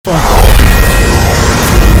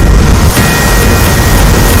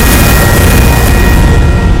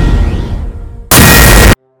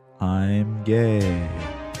gay.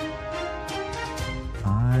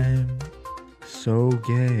 I'm so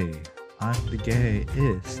gay. I'm the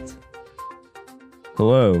gayest.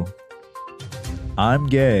 Hello. I'm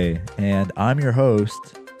gay, and I'm your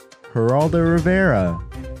host, Geraldo Rivera.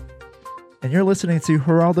 And you're listening to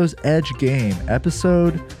Geraldo's Edge Game,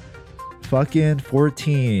 episode fucking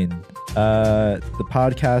 14. The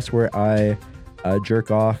podcast where I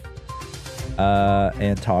jerk off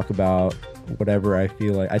and talk about whatever I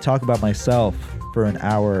feel like. I talk about myself for an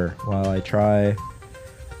hour while I try.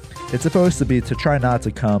 It's supposed to be to try not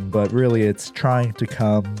to come, but really it's trying to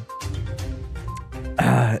come.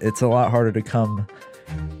 It's a lot harder to come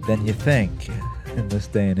than you think in this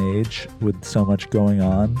day and age with so much going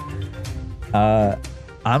on.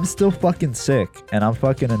 I'm still fucking sick and I'm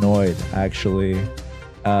fucking annoyed, actually.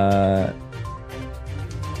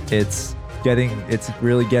 It's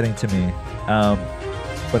really getting to me.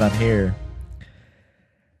 But I'm here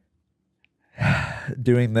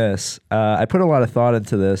doing this. I put a lot of thought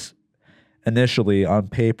into this initially on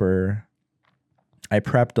paper. I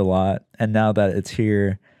prepped a lot, and now that it's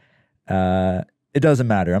here, it doesn't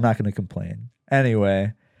matter. I'm not going to complain.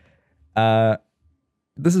 Anyway,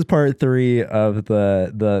 this is part 3 of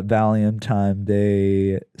the Valiant Time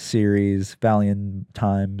Day series, Valiant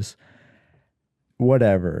Times,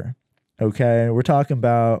 whatever. Okay, we're talking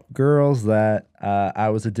about girls that I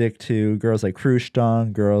was addicted to, girls I cruised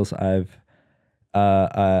on, girls I've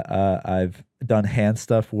done hand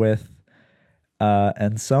stuff with,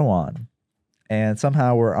 and so on. And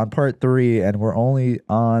somehow we're on part 3, and we're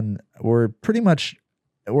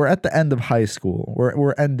at the end of high school.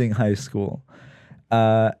 We're ending high school.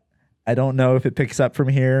 I don't know if it picks up from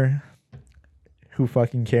here. Who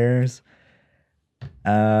fucking cares?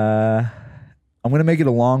 I'm going to make it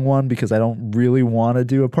a long one because I don't really want to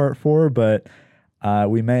do a part 4, but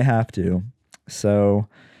we may have to. So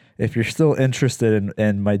if you're still interested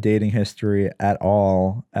in my dating history at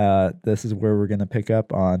all, this is where we're going to pick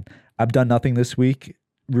up on. I've done nothing this week.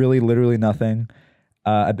 Really, literally nothing.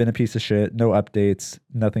 I've been a piece of shit. No updates.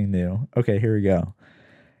 Nothing new. Okay, here we go.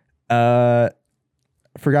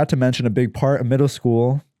 Forgot to mention a big part of middle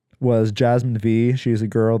school was Jasmine V. She's a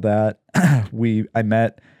girl that I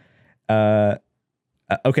met.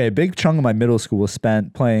 Okay, a big chunk of my middle school was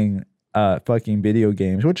spent playing fucking video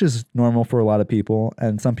games, which is normal for a lot of people.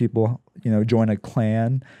 And some people, join a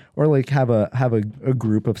clan or like have a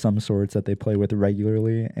group of some sorts that they play with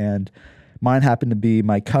regularly. And mine happened to be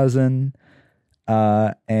my cousin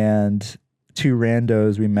and 2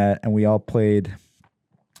 randos we met, and we all played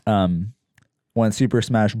when Super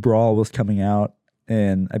Smash Brawl was coming out,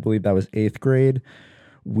 and I believe that was 8th grade.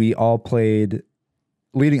 We all played.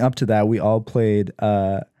 Leading up to that, we all played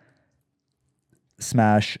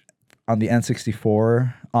Smash on the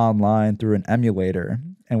N64 online through an emulator,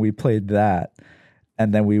 and we played that.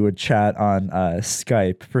 And then we would chat on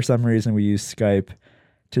Skype. For some reason, we used Skype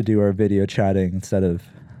to do our video chatting instead of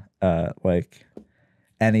like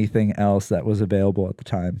anything else that was available at the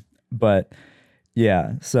time. But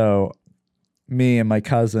yeah, so me and my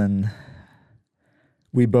cousin,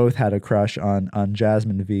 we both had a crush on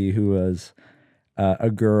Jasmine V, who was a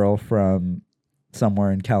girl from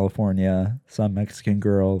somewhere in California, some Mexican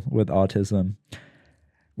girl with autism.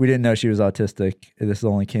 We didn't know she was autistic. This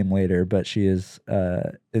only came later, but she is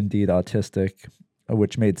indeed autistic,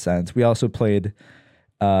 which made sense. We also played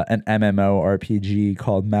an MMORPG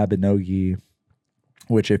called Mabinogi,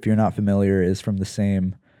 which, if you're not familiar, is from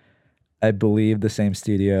I believe the same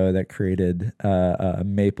studio that created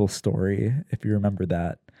Maple Story, if you remember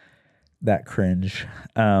that cringe.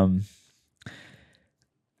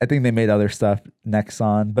 I think they made other stuff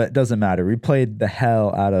Nexon, but it doesn't matter. We played the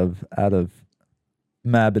hell out of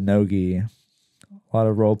Mabinogi. A lot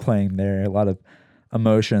of role playing there, a lot of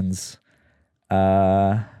emotions.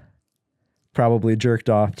 Probably jerked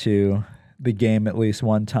off to the game at least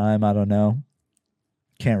one time. I don't know.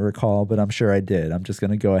 Can't recall, but I'm sure I did. I'm just going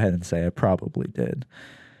to go ahead and say I probably did.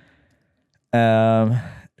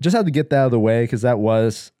 Just had to get that out of the way because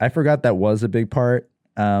I forgot that was a big part.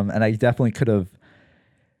 And I definitely could have.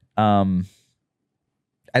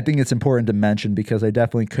 I think it's important to mention because I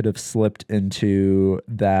definitely could have slipped into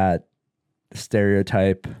that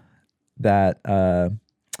stereotype that I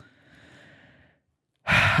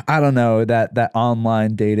don't know, that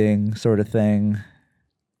online dating sort of thing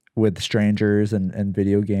with strangers and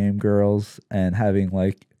video game girls and having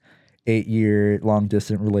like 8-year long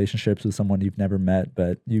distance relationships with someone you've never met,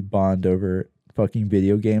 but you bond over fucking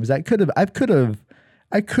video games. I could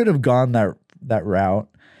have gone that route.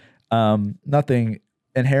 Nothing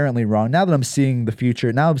inherently wrong. Now that I'm seeing the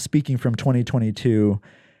future, now I'm speaking from 2022.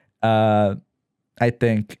 I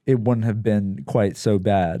think it wouldn't have been quite so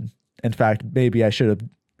bad. In fact, maybe I should have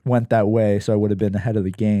went that way so I would have been ahead of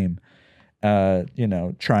the game.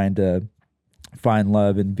 Trying to find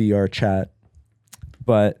love in VR chat,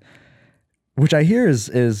 but which I hear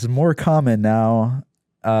is more common now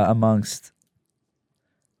amongst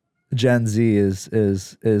Gen Z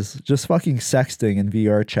is just fucking sexting in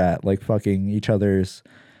VR chat, like fucking each other's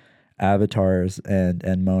avatars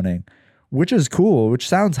and moaning, which is cool, which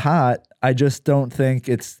sounds hot. I just don't think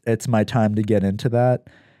it's my time to get into that.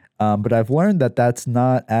 But I've learned that that's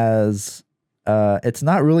not as it's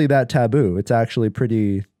not really that taboo. It's actually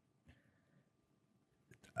pretty.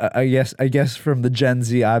 I guess from the Gen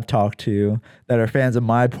Z I've talked to that are fans of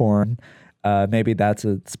my porn, maybe that's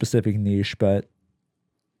a specific niche, but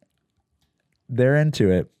they're into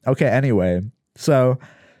it. Okay, anyway, so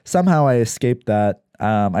somehow I escaped that.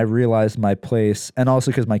 I realized my place, and also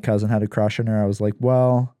because my cousin had a crush on her, I was like,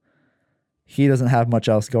 well, he doesn't have much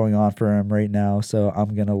else going on for him right now, so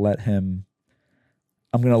I'm gonna let him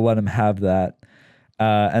have that.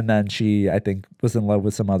 And then she, I think, was in love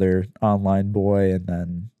with some other online boy, and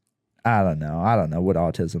then I don't know what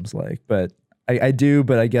autism's like, but I do,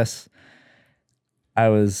 but I guess I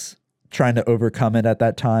was trying to overcome it at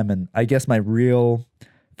that time, and I guess my real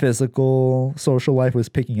physical social life was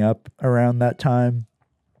picking up around that time.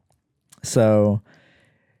 So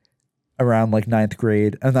around like ninth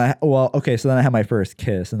grade, and so then I had my first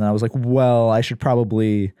kiss, and then I was like, well, I should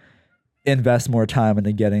probably invest more time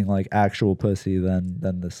into getting like actual pussy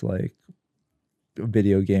than this like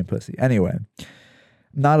video game pussy. Anyway,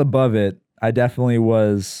 not above it. I definitely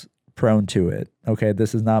was prone to it. Okay,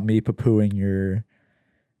 this is not me poo-pooing your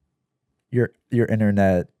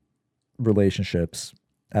internet relationships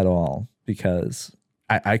at all, because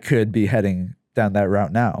I could be heading down that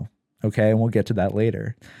route now. Okay, and we'll get to that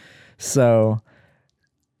later. So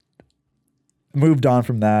moved on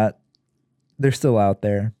from that. They're still out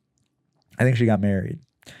there. I think she got married.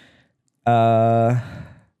 At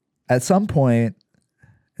some point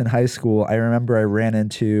in high school, I remember I ran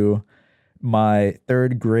into my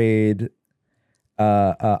third grade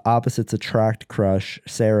opposites attract crush,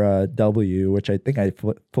 Sarah W., which I think I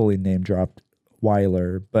fully name dropped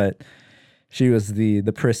Weiler, but she was the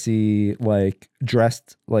prissy, like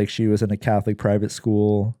dressed like she was in a Catholic private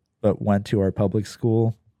school, but went to our public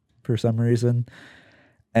school for some reason,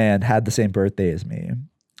 and had the same birthday as me.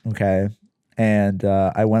 Okay. And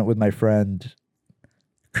I went with my friend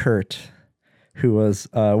Kurt, who was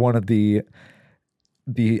one of the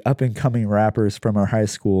up and coming rappers from our high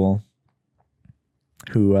school,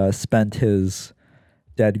 who spent his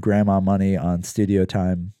dead grandma money on studio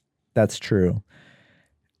time. That's true.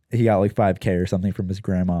 He got like $5,000 or something from his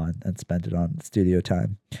grandma and spent it on studio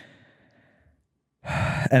time.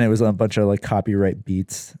 And it was a bunch of like copyright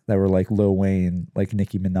beats that were like Lil Wayne, like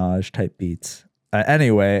Nicki Minaj type beats.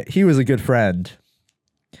 Anyway, he was a good friend.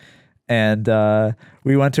 And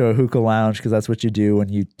we went to a hookah lounge, because that's what you do when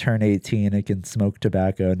you turn 18 and can smoke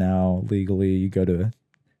tobacco now legally.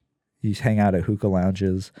 You hang out at hookah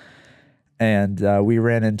lounges. And we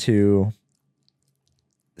ran into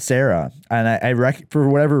Sarah. And for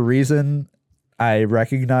whatever reason, I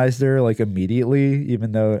recognized her like immediately,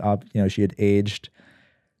 even though she had aged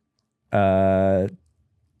probably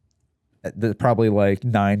like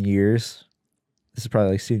 9 years. This is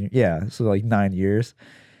probably like senior. Yeah, so like 9 years.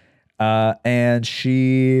 And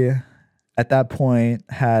she, at that point,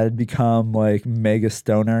 had become like mega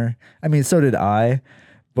stoner. I mean, so did I,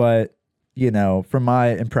 but from my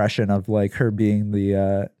impression of like her being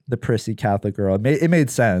the prissy Catholic girl, it made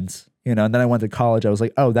sense, and then I went to college. I was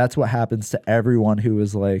like, oh, that's what happens to everyone who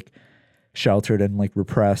was like sheltered and like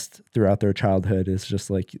repressed throughout their childhood. Is just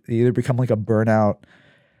like they either become like a burnout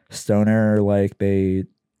stoner, or like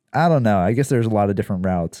I don't know. I guess there's a lot of different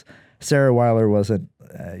routes. Sarah Weiler wasn't,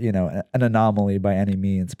 an anomaly by any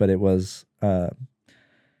means, but it was, it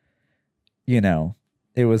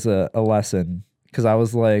was a lesson, because I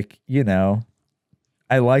was like,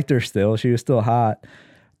 I liked her still. She was still hot.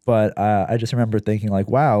 But I just remember thinking like,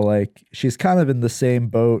 wow, like she's kind of in the same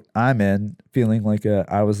boat I'm in, feeling like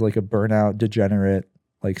I was like a burnout, degenerate,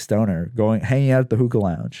 like stoner, hanging out at the hookah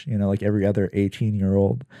lounge, like every other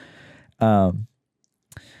 18-year-old.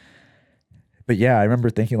 But yeah, I remember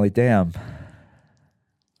thinking like, damn,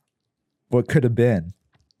 what could have been?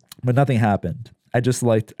 But nothing happened. I just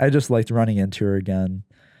liked running into her again.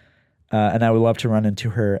 And I would love to run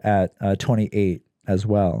into her at 28 as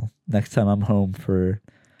well. Next time I'm home for,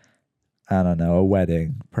 I don't know, a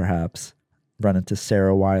wedding, perhaps. Run into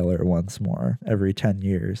Sarah Weiler once more every 10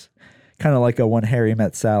 years. Kind of like a When Harry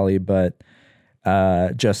Met Sally, but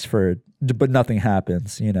but nothing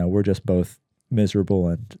happens. We're just both miserable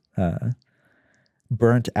and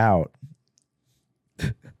burnt out.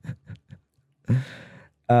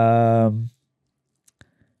 um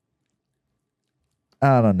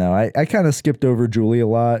I don't know. I kind of skipped over Julie a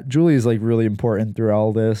lot. Julie is like really important through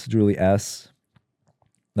all this. Julie S,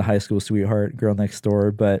 the high school sweetheart, girl next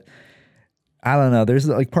door. But I don't know. There's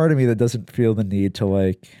like part of me that doesn't feel the need to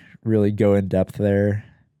like really go in depth there.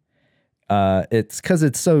 It's because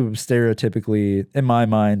it's so stereotypically, in my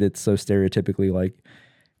mind, it's so stereotypically like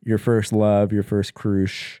your first love, your first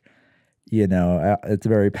crush. You know, it's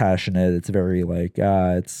very passionate. It's very like,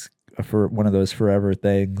 it's for one of those forever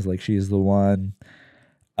things. Like she's the one.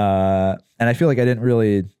 And I feel like I didn't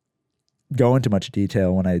really go into much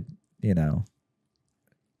detail when I, you know,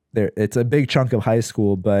 it's a big chunk of high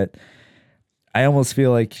school, but I almost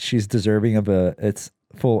feel like she's deserving of its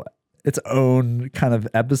own kind of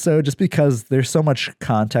episode, just because there's so much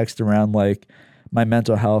context around like my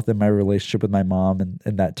mental health and my relationship with my mom and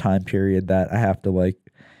in that time period that I have to like,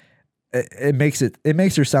 it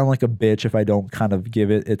makes her sound like a bitch if I don't kind of give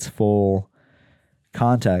it its full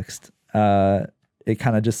context. It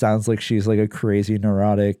kind of just sounds like she's like a crazy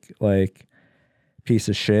neurotic like piece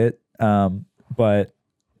of shit. But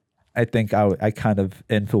I think I kind of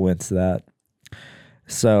influenced that.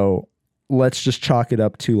 So let's just chalk it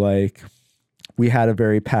up to like, we had a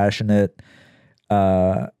very passionate,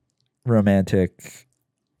 romantic,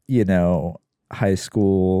 you know, high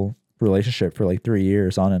school relationship for like 3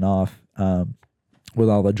 years on and off, with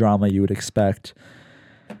all the drama you would expect.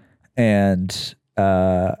 And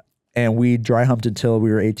we dry humped until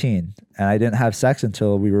we were 18, and I didn't have sex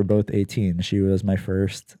until we were both 18. She was my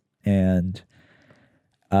first, and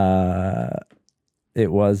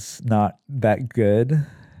it was not that good.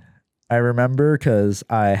 I remember because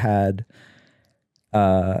I had,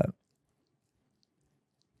 you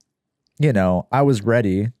know, I was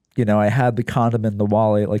ready. You know, I had the condom in the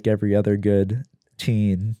wallet like every other good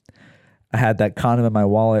teen. I had that condom in my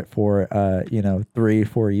wallet for,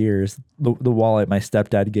 3-4 years. The wallet my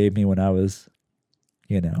stepdad gave me when I was,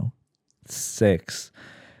 6.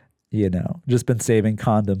 Just been saving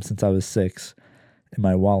condoms since I was 6 in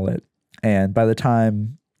my wallet. And by the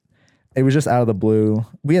time, it was just out of the blue.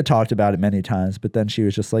 We had talked about it many times, but then she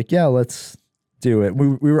was just like, yeah, let's do it.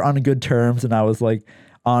 We were on good terms, and I was like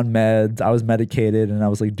on meds. I was medicated, and I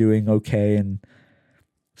was like doing okay in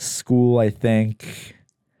school, I think.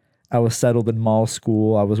 I was settled in mall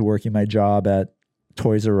school. I was working my job at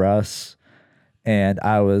Toys R Us, and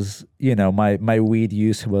I was, my weed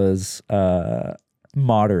use was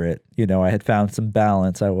moderate. I had found some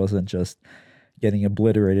balance. I wasn't just getting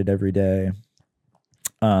obliterated every day,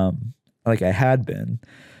 like I had been.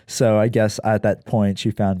 So I guess at that point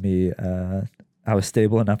she found me. I was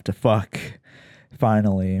stable enough to fuck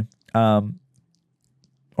finally,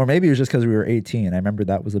 or maybe it was just because we were 18. I remember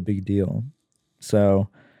that was a big deal. So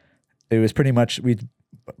it was pretty much, we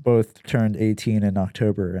both turned 18 in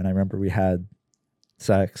October, and I remember we had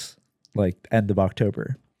sex like end of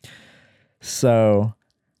October. So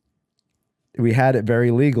we had it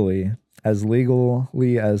very legally as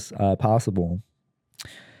possible.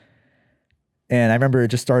 And I remember it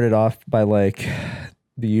just started off by like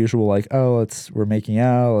the usual, like, oh, we're making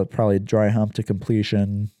out, it'll probably dry hump to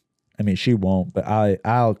completion. I mean, she won't, but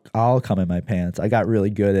I'll come in my pants. I got really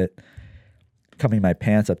good at coming my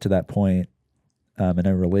pants up to that point in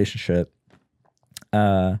a relationship.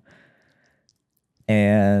 And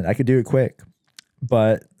I could do it quick.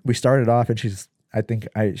 But we started off, and she just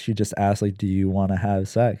asked, like, do you want to have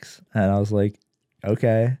sex? And I was like,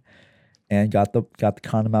 okay. And got the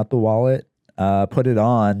condom out the wallet, put it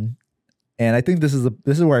on. And I think this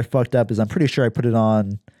is where I fucked up, is I'm pretty sure I put it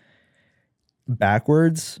on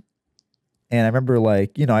backwards. And I remember,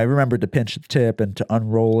 like, I remembered to pinch the tip and to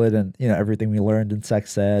unroll it, and, everything we learned in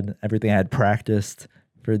sex ed, everything I had practiced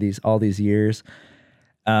for all these years.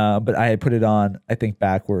 But I had put it on, I think,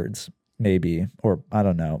 backwards, maybe, or I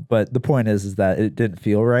don't know. But the point is that it didn't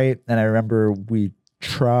feel right. And I remember we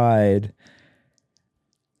tried,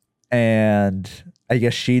 and I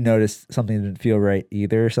guess she noticed something didn't feel right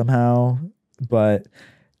either somehow. But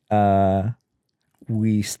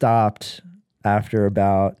we stopped after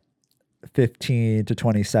about 15 to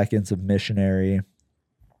 20 seconds of missionary.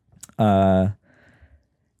 And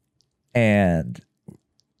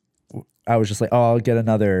I was just like, oh, I'll get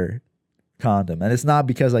another condom. And it's not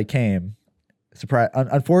because I came.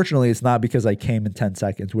 Unfortunately, it's not because I came in 10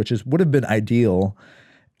 seconds, which would have been ideal.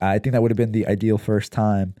 I think that would have been the ideal first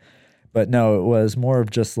time. But no, it was more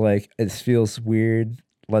of just like, it feels weird.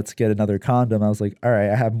 Let's get another condom. I was like, all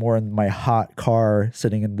right, I have more in my hot car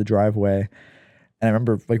sitting in the driveway. And I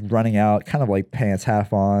remember like running out, kind of like pants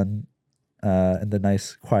half on, in the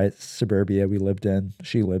nice, quiet suburbia we lived in.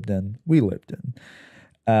 We lived in.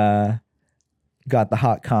 Got the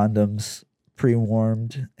hot condoms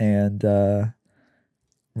pre-warmed and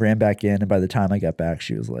ran back in. And by the time I got back,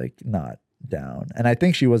 she was like not down. And I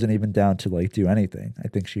think she wasn't even down to like do anything. I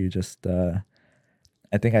think she just, I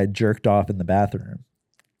think I jerked off in the bathroom.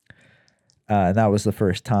 And that was the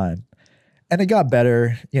first time. And it got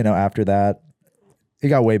better, after that. It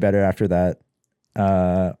got way better after that.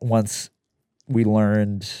 Once we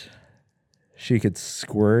learned she could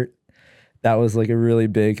squirt, that was like a really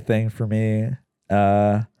big thing for me.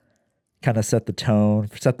 Kind of set the tone,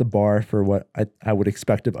 set the bar for what I would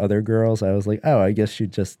expect of other girls. I was like, oh, I guess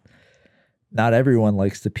not everyone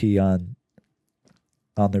likes to pee on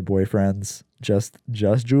their boyfriends. Just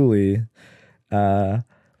Julie. But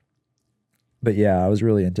yeah, I was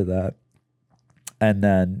really into that. And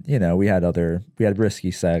then, we had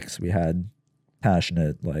risky sex. We had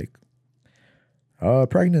passionate,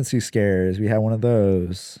 pregnancy scares. We had one of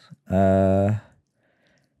those. I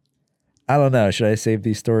don't know. Should I save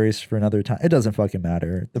these stories for another time? It doesn't fucking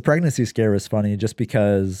matter. The pregnancy scare was funny just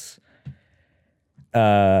because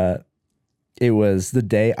it was the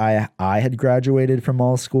day I had graduated from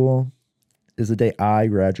all school. Is the day I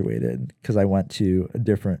graduated, because I went to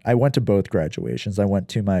both graduations. I went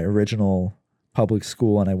to my original public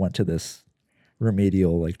school and I went to this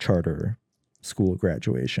remedial charter school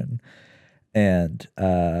graduation. And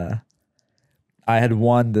I had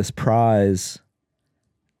won this prize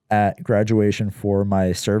at graduation for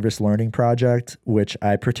my service learning project, which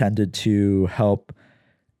I pretended to help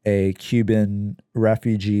a Cuban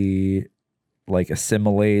refugee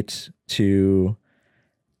assimilate to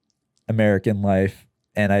American life.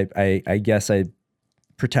 And I guess I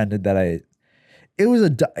pretended that it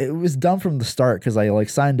was dumb from the start, because I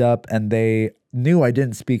signed up and they knew I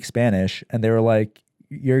didn't speak Spanish, and they were like,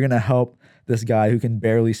 you're gonna help this guy who can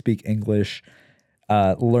barely speak English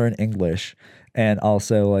learn English and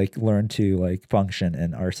also learn to function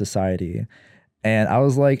in our society. And I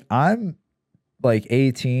was like, I'm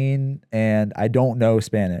 18 and I don't know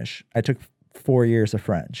Spanish. I took 4 years of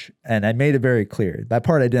French, and I made it very clear. That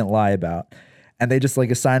part I didn't lie about. And they just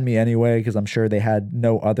assigned me anyway, because I'm sure they had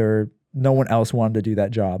no one else wanted to do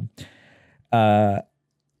that job,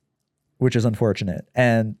 which is unfortunate.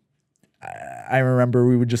 And I remember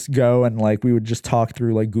we would just go and we would just talk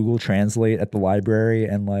through Google Translate at the library,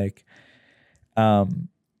 and I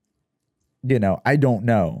don't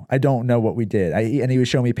know what we did. And he would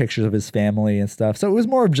show me pictures of his family and stuff. So it was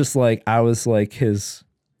more of just I was his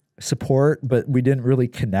support, but we didn't really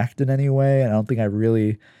connect in any way. And I don't think I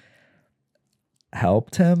really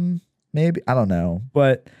helped him. Maybe, I don't know,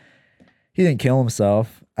 but he didn't kill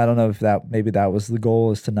himself. I don't know if maybe that was the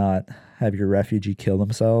goal, is to not have your refugee kill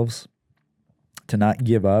themselves, to not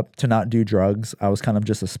give up, to not do drugs. I was kind of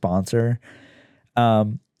just a sponsor.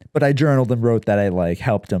 But I journaled and wrote that I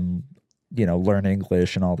helped him, learn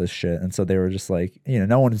English and all this shit. And so they were just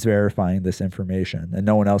no one is verifying this information, and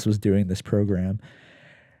no one else was doing this program.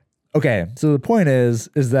 Okay, so the point is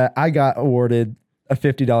that I got awarded a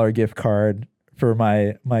 $50 gift card for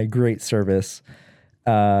my great service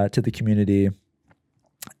to the community.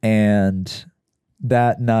 And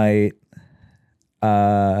that night,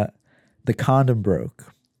 the condom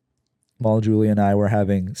broke while Julie and I were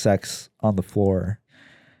having sex on the floor.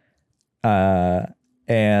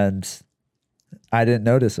 And I didn't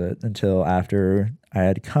notice it until after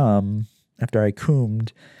I coomed.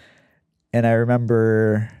 And I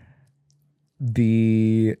remember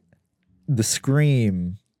the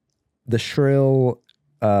scream, the shrill,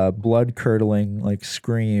 blood curdling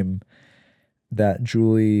scream that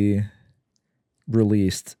Julie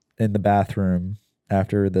released in the bathroom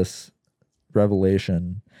after this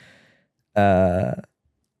revelation. We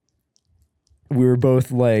were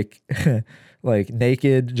both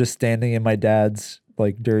naked, just standing in my dad's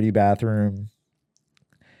dirty bathroom.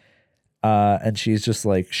 And she's just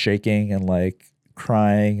shaking and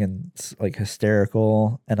crying and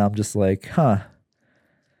hysterical. And I'm just huh.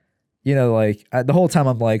 The whole time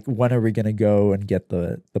I'm when are we going to go and get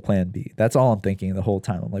the plan B? That's all I'm thinking the whole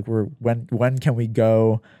time. I'm when can we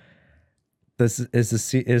go? Is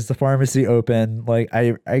the pharmacy open?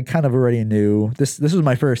 I kind of already knew this was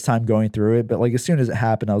my first time going through it, but as soon as it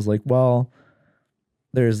happened, I was well,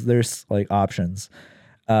 there's options.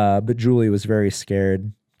 But Julie was very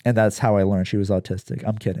scared, and that's how I learned she was autistic.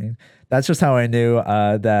 I'm kidding. That's just how I knew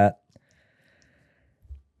that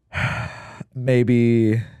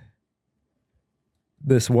maybe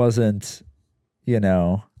this wasn't,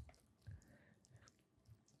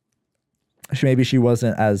 maybe she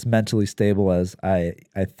wasn't as mentally stable as I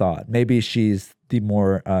thought. Maybe she's the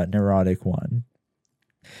more neurotic one.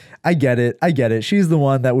 I get it. I get it. She's the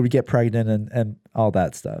one that would get pregnant and all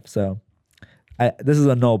that stuff. So this is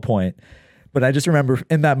a null point. But I just remember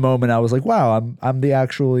in that moment I was like, wow, I'm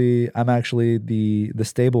actually the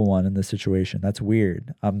stable one in this situation. That's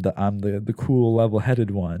weird. I'm the cool,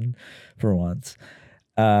 level-headed one for once.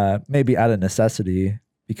 Maybe out of necessity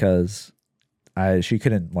because she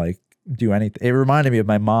couldn't like do anything. It reminded me of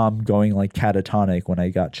my mom going like catatonic when I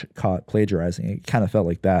got caught plagiarizing. It kind of felt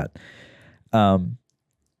like that.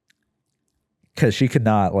 Because she could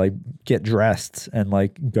not like get dressed and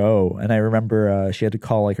like go. And I remember she had to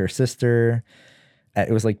call like her sister. It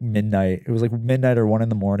was like midnight. It was like midnight or 1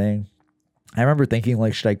 a.m. I remember thinking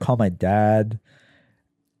like, should I call my dad?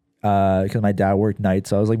 Because my dad worked nights.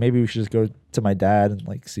 So I was like, maybe we should just go to my dad and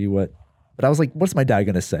like see what. But I was like, what's my dad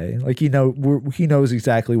gonna say? Like, he knows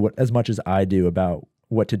exactly what as much as I do about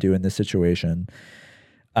what to do in this situation.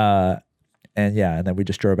 And yeah, and then we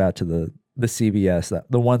just drove out to the CVS,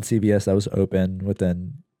 the one CVS that was open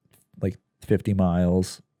within like 50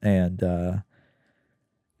 miles, and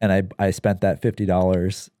I spent that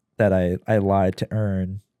 $50 that I lied to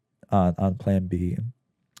earn on Plan B.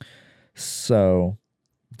 So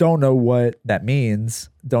don't know what that means,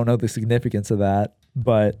 don't know the significance of that,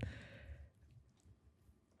 but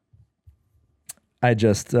I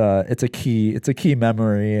just it's a key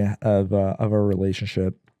memory of our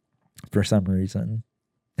relationship for some reason.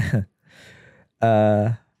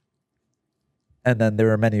 And then there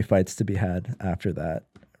were many fights to be had after that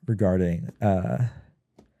regarding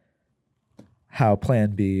how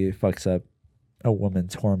Plan B fucks up a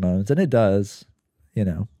woman's hormones, and it does,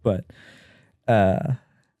 but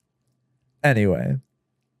anyway.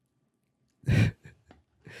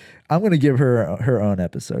 I'm going to give her own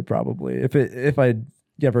episode probably. If I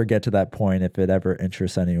ever get to that point, if it ever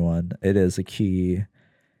interests anyone, it is a key.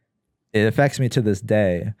 It affects me to this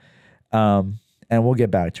day. And we'll get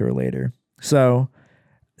back to her later. So,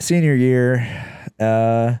 senior year,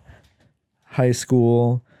 high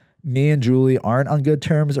school, me and Julie aren't on good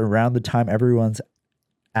terms around the time everyone's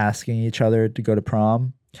asking each other to go to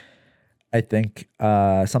prom. I think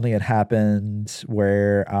something had happened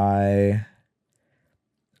where I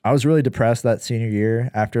was really depressed that senior year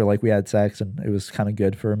after like we had sex, and it was kind of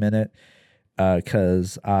good for a minute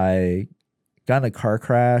because I got in a car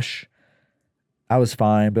crash. I was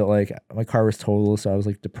fine, but like my car was totaled, so I was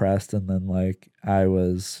like depressed, and then like I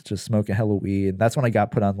was just smoking hella weed. That's when I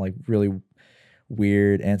got put on like really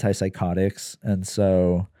weird antipsychotics, and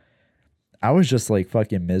so I was just like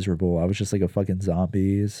fucking miserable. I was just like a fucking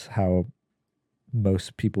zombie is how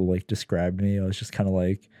most people like described me. I was just kind of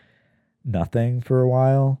like nothing for a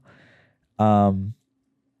while. And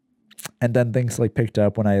then things like picked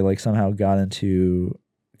up when I like somehow got into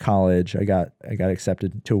college. I got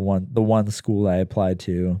accepted to the one school I applied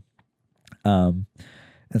to. And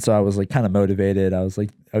so I was like kind of motivated. I was like,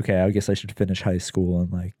 okay, I guess I should finish high school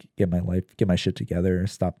and like get my shit together,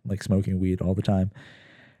 stop like smoking weed all the time.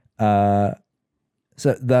 So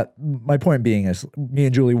that my point being is me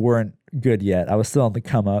and Julie weren't good yet. I was still on the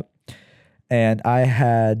come up. And I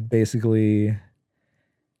had basically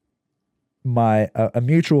a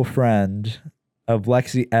mutual friend of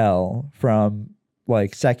Lexi L from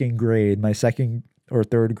like second grade, my second or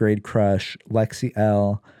third grade crush, Lexi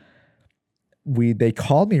L. They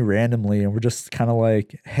called me randomly and were just kind of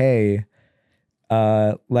like, hey,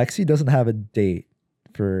 Lexi doesn't have a date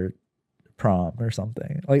for prom or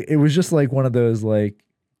something. Like it was just like one of those like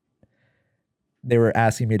they were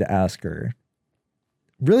asking me to ask her.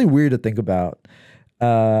 Really weird to think about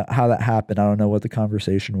how that happened. I don't know what the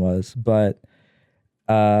conversation was, but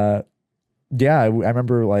yeah, I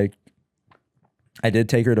remember like I did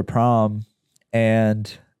take her to prom,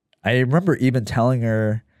 and I remember even telling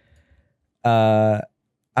her, I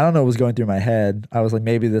don't know what was going through my head. I was like,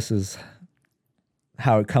 maybe this is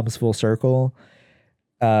how it comes full circle.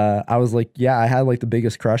 I was like, yeah, I had like the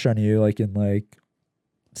biggest crush on you, like in like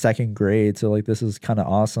second grade. So like, this is kind of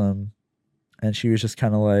awesome. And she was just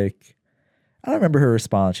kind of like, I don't remember her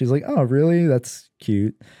response. She's like, oh, really? That's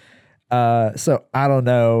cute. So I don't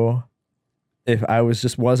know if I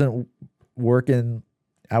wasn't working.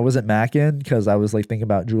 I wasn't macking because I was like thinking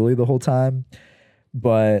about Julie the whole time,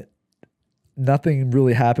 but nothing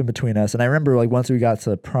really happened between us. And I remember like once we got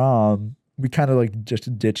to prom, we kind of like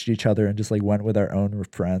just ditched each other and just like went with our own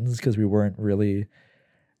friends because we weren't really,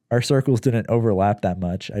 our circles didn't overlap that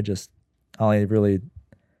much. All I really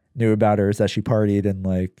knew about her is that she partied and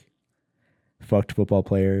like fucked football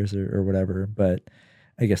players or whatever, but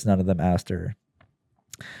I guess none of them asked her.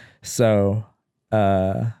 So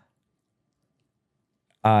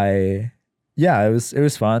I Yeah, it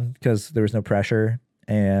was fun because there was no pressure.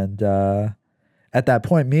 And at that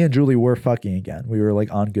point, me and Julie were fucking again. We were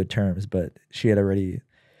like on good terms, but she had already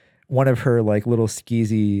one of her like little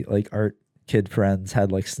skeezy like art kid friends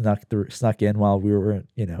had like snuck in while we were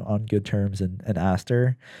on good terms and asked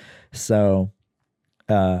her. So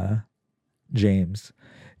uh James,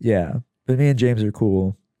 yeah, but me and James are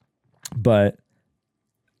cool. But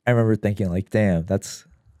I remember thinking like, damn, that's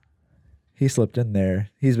he slipped in there.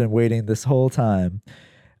 He's been waiting this whole time.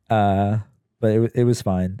 Uh, but it was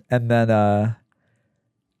fine. And then I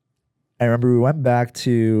remember we went back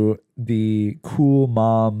to the cool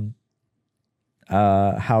mom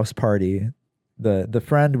house party. The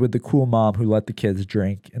friend with the cool mom who let the kids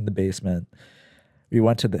drink in the basement. We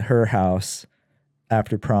went to her house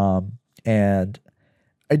after prom, and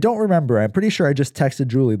I don't remember. I'm pretty sure I just texted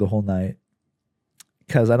Julie the whole night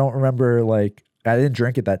because I don't remember, like, I didn't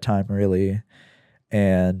drink at that time really,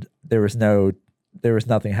 and there was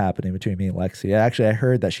nothing happening between me and Lexi. Actually, I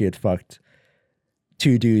heard that she had fucked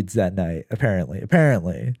two dudes that night.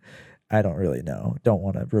 Apparently, I don't really know. Don't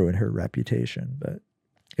want to ruin her reputation, but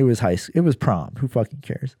it was prom. Who fucking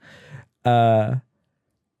cares? Uh,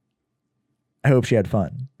 I hope she had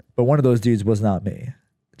fun. But one of those dudes was not me,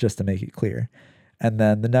 just to make it clear. And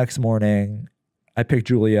then the next morning, I picked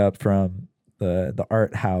Julie up from the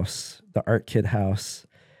art house, the art kid house,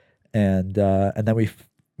 and then we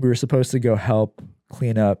were supposed to go help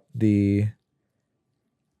clean up the.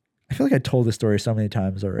 I feel like I told this story so many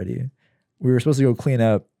times already. We were supposed to go clean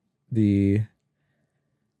up the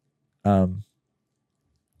um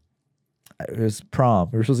it was prom.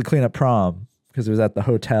 We were supposed to clean up prom because it was at the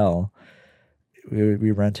hotel.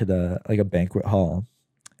 We rented a banquet hall,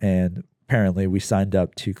 and apparently we signed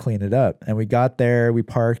up to clean it up. And we got there, we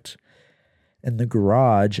parked in the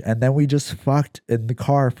garage, and then we just fucked in the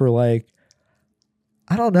car for like,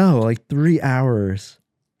 I don't know, like 3 hours.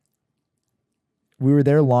 We were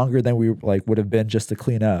there longer than we like would have been just to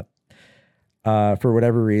clean up, for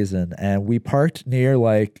whatever reason. And we parked near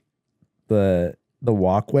like the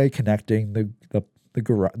walkway connecting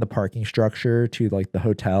the parking structure to like the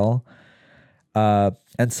hotel.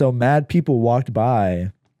 And so mad people walked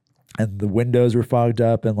by, and the windows were fogged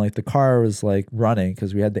up, and like the car was like running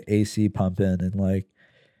because we had the AC pumping, and like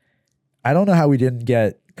I don't know how we didn't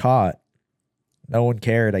get caught. No one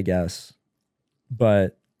cared, I guess,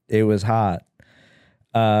 but it was hot.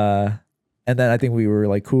 Uh, and then I think we were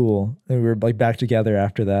like cool, and we were like back together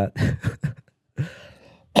after that.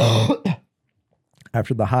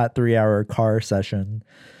 After the hot 3 hour car session,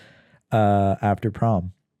 after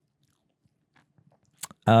prom.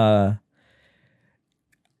 Uh,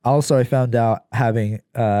 Also, I found out having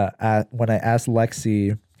when I asked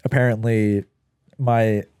Lexi, apparently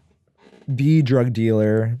my the drug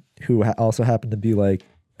dealer who also happened to be like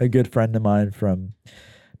a good friend of mine from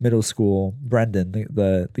middle school, Brendan,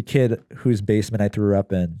 the kid whose basement I threw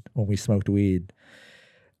up in when we smoked weed.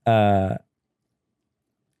 Uh,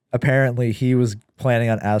 Apparently he was planning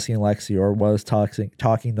on asking Lexi, or was talking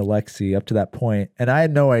to Lexi up to that point, and I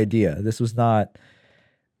had no idea. This was not,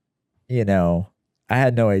 you know, I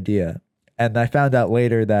had no idea. And I found out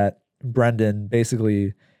later that Brendan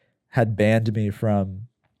basically had banned me from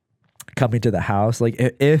coming to the house. Like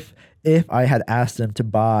if I had asked him to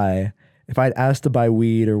buy, if I'd asked to buy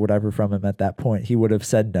weed or whatever from him at that point, he would have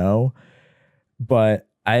said no. But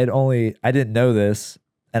I didn't know this,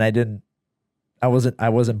 and I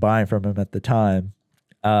wasn't buying from him at the time.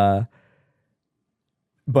 Uh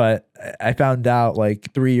but I found out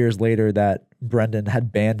like 3 years later that Brendan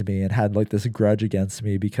had banned me and had like this grudge against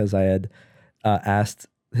me because I had asked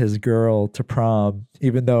his girl to prom,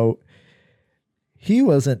 even though he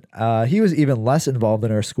wasn't. He was even less involved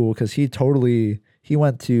in our school because he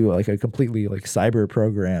went to like a completely like cyber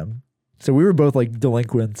program. So we were both like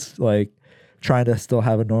delinquents, like trying to still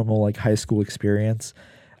have a normal like high school experience.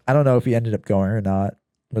 I don't know if he ended up going or not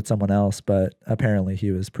with someone else, but apparently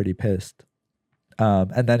he was pretty pissed.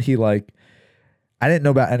 And then he like, I didn't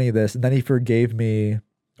know about any of this. And then he forgave me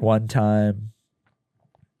one time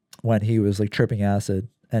when he was like tripping acid,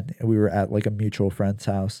 and we were at like a mutual friend's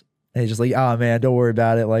house. And he's just like, oh man, don't worry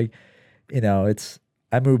about it. Like,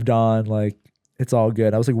 I moved on. Like, it's all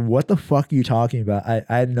good. I was like, what the fuck are you talking about? I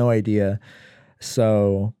had no idea.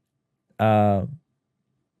 So, um,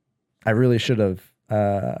 I really should have,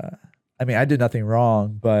 I mean, I did nothing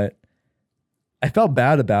wrong, but I felt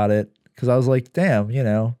bad about it because I was like, damn,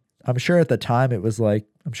 I'm sure at the time it was like,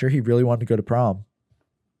 I'm sure he really wanted to go to prom.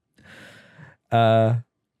 Uh,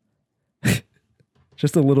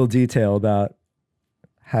 just a little detail about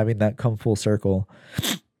having that come full circle.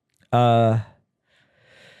 Uh,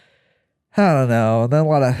 I don't know. And then a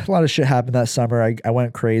lot of shit happened that summer. I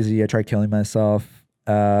went crazy. I tried killing myself.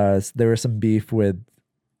 There was some beef with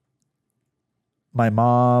my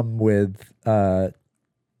mom, with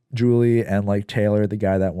Julie, and like Taylor, the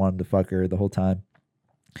guy that wanted to fuck her the whole time.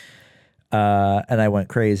 And I went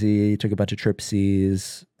crazy, took a bunch of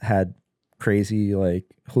tripsies, had crazy like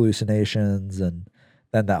hallucinations, and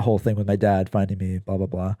then that whole thing with my dad finding me, blah blah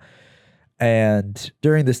blah. And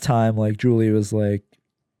during this time, like Julie was like,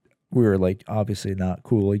 we were like obviously not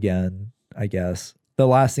cool again, I guess. The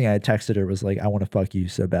last thing I had texted her was like, I want to fuck you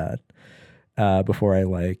so bad. Before I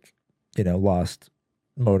like, lost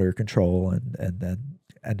motor control and then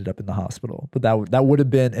ended up in the hospital. But that would have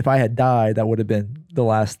been, if I had died, that would have been the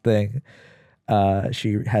last thing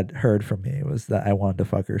she had heard from me, was that I wanted to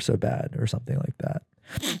fuck her so bad or something like that.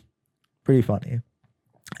 Pretty funny.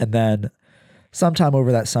 And then sometime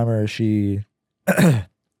over that summer, she kind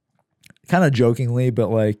of jokingly, but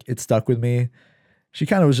like it stuck with me. She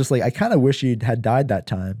kind of was just like, I kind of wish you had died that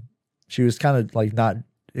time. She was kind of like not,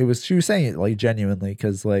 she was saying it like genuinely,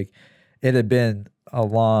 because like it had been a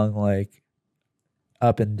long, like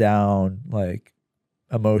up and down, like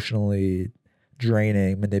emotionally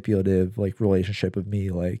draining, manipulative, like relationship of me,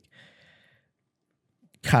 like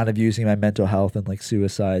kind of using my mental health and like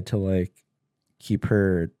suicide to like keep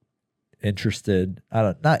her interested.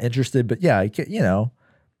 Not interested, but yeah,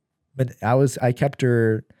 but I kept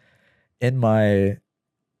her in my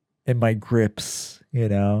grips,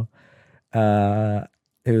 it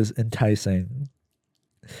was enticing.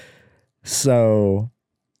 So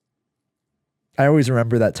I always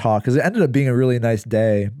remember that talk, because it ended up being a really nice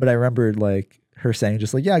day, but I remembered like her saying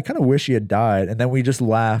just like, yeah, I kind of wish he had died. And then we just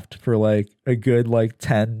laughed for like a good like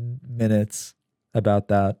 10 minutes about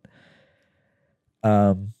that.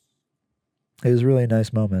 It was a really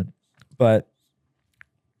nice moment, but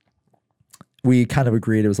we kind of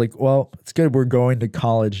agreed. It was like, well, it's good. We're going to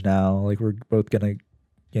college now. Like we're both going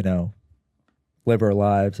to, live our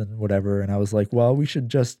lives and whatever. And I was like, well, we should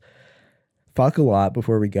just fuck a lot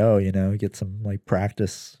before we go, get some like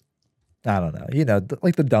practice. I don't know,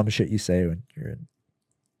 like the dumb shit you say when you're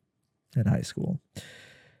in high school.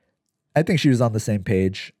 I think she was on the same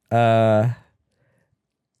page. But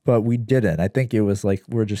we didn't. I think it was like,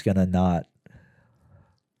 we're just gonna not,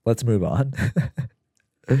 let's move on.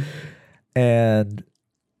 And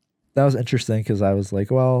that was interesting, because I was like,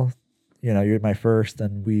 well, you're my first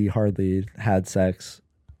and we hardly had sex,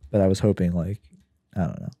 but I was hoping like, I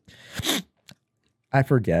don't know. I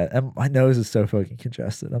forget. And my nose is so fucking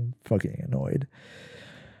congested. I'm fucking annoyed.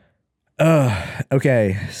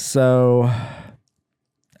 Okay. So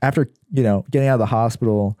after, getting out of the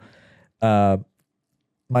hospital,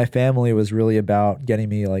 my family was really about getting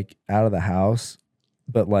me like out of the house,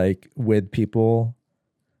 but like with people,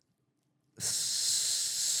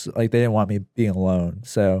 like they didn't want me being alone.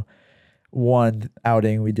 So one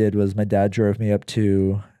outing we did was my dad drove me up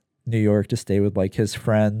to New York to stay with like his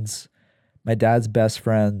friends, my dad's best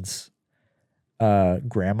friend's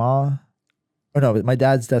grandma. Oh no, my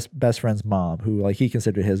dad's best friend's mom, who like he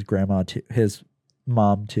considered his grandma to his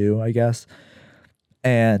mom too, I guess.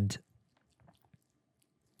 And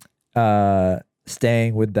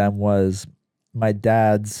staying with them was my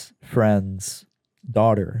dad's friend's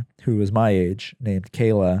daughter, who was my age, named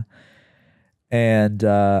Kayla. And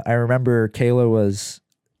I remember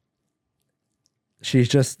she's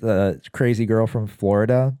just a crazy girl from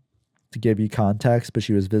Florida, to give you context, but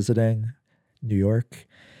she was visiting New York,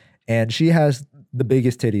 and she has the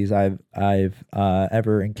biggest titties I've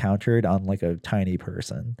ever encountered on like a tiny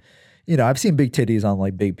person. I've seen big titties on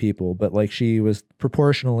like big people, but like she was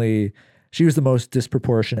the most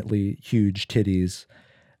disproportionately huge titties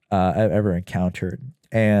I've ever encountered.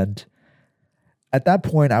 And at that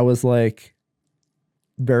point, I was like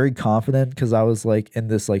very confident, because I was like in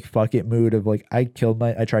this like fuck it mood of like, I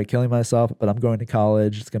tried killing myself, but I'm going to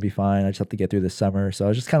college. It's gonna be fine. I just have to get through this summer. So I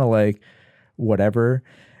was just kind of like, whatever.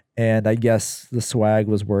 And I guess the swag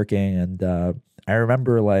was working. And I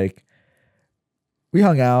remember like we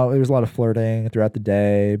hung out. There was a lot of flirting throughout the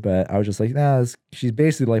day, but I was just like, nah, she's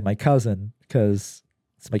basically like my cousin, because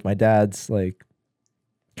it's like my dad's like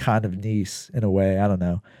kind of niece in a way. I don't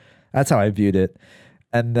know. That's how I viewed it.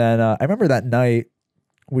 And then I remember that night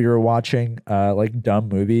we were watching like dumb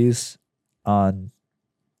movies on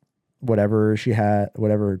whatever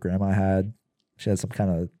her grandma had. She had some kind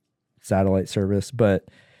of satellite service, but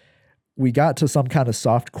we got to some kind of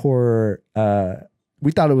softcore.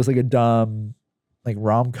 We thought it was like a dumb, like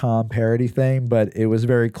rom-com parody thing, but it was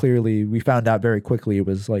we found out very quickly it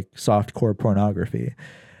was like softcore pornography.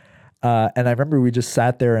 And I remember we just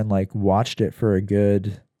sat there and like watched it for a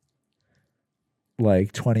good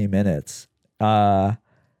like 20 minutes. Uh,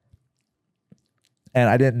 and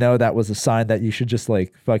I didn't know that was a sign that you should just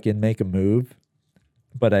like fucking make a move.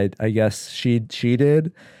 But I guess she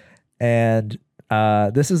did. And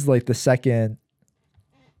this is like the second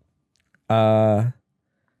uh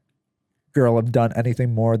girl I've done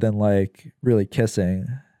anything more than like really kissing.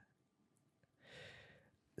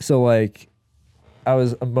 So like I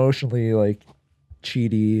was emotionally like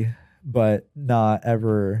cheaty, but not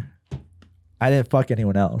ever. I didn't fuck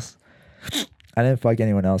anyone else. I didn't fuck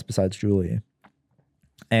anyone else besides Julie.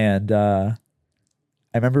 And I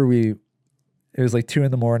remember it was like 2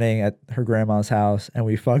 a.m. at her grandma's house, and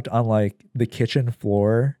we fucked on like the kitchen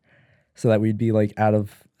floor so that we'd be like out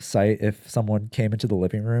of sight if someone came into the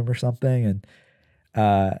living room or something. And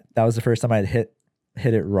that was the first time I'd hit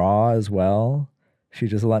it raw as well. She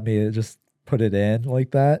just let me just put it in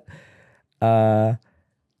like that. And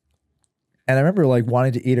I remember like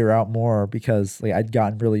wanting to eat her out more because like I'd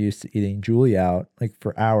gotten really used to eating Julie out like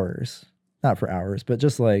for hours. Not for hours, but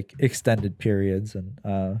just like extended periods.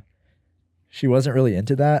 And she wasn't really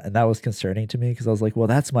into that. And that was concerning to me because I was like, well,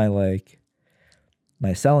 that's my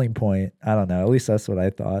selling point. I don't know. At least that's what I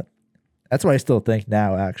thought. That's what I still think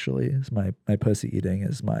now, actually, is my pussy eating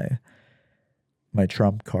is my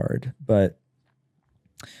trump card. But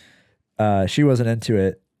she wasn't into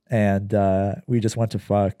it. And we just went to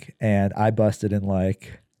fuck, and I busted in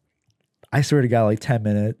like, I swear to God, like 10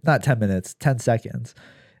 minutes, not 10 minutes, 10 seconds.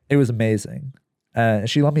 It was amazing.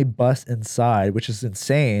 She let me bust inside, which is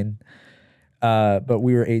insane. But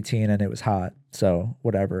we were 18 and it was hot. So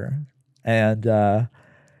whatever. And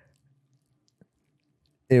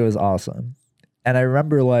it was awesome. And I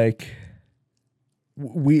remember like,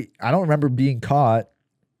 I don't remember being caught.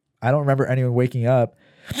 I don't remember anyone waking up.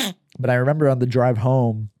 But I remember on the drive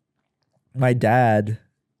home, my dad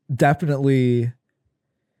definitely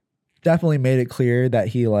made it clear that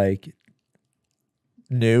he like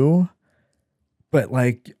knew, but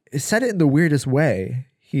like said it in the weirdest way.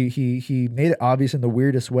 He made it obvious in the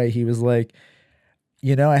weirdest way. He was like,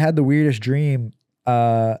 I had the weirdest dream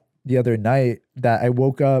the other night that I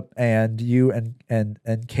woke up and you and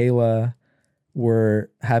Kayla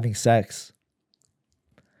were having sex.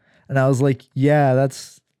 And I was like, yeah,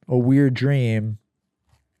 that's a weird dream.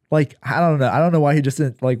 Like, I don't know. I don't know why he just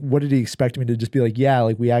didn't like, what did he expect me to just be like, yeah,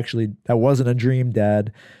 like that wasn't a dream,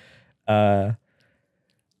 Dad. I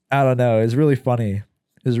don't know. It was really funny.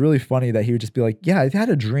 It was really funny that he would just be like, yeah, I've had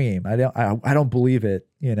a dream. I don't believe it.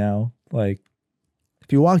 Like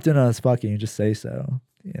if you walked in on us fucking, you just say so,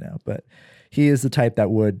 but he is the type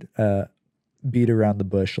that would, beat around the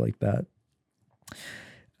bush like that.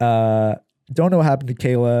 Don't know what happened to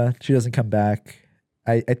Kayla. She doesn't come back.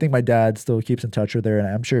 I think my dad still keeps in touch with her, and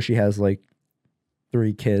I'm sure she has like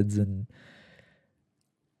 3 kids and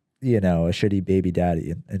a shitty baby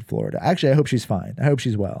daddy in Florida. Actually, I hope she's fine. I hope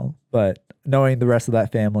she's well. But knowing the rest of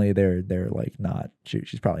that family, they're like not.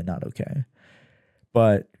 She's probably not okay.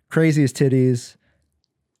 But crazy as titties,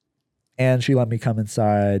 and she let me come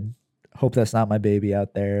inside. Hope that's not my baby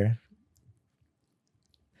out there.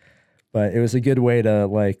 But it was a good way to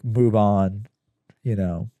like move on,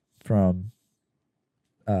 from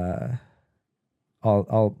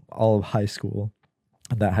all of high school,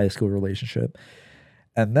 that high school relationship.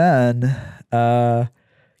 And then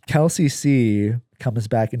Kelsey C comes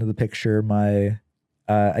back into the picture, my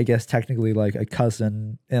I guess technically like a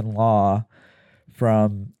cousin-in-law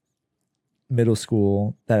from middle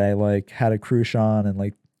school that I like had a crush on and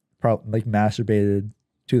like masturbated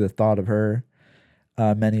to the thought of her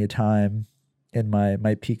many a time in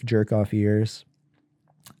my peak jerk off years.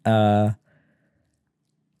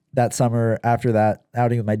 That summer after that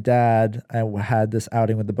outing with my dad, I had this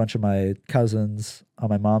outing with a bunch of my cousins on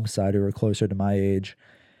my mom's side who were closer to my age.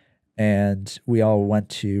 And we all went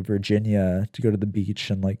to Virginia to go to the beach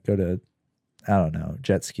and like go to, I don't know,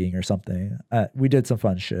 jet skiing or something. We did some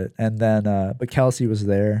fun shit. And then, but Kelsey was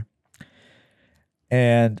there.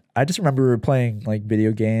 And I just remember we were playing like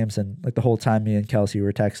video games, and like the whole time me and Kelsey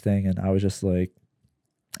were texting, and I was just like,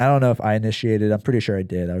 I don't know if I initiated. I'm pretty sure I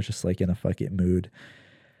did. I was just like in a fucking mood.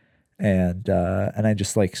 And I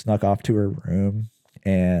just like snuck off to her room.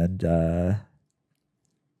 And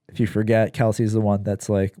if you forget, Kelsey's the one that's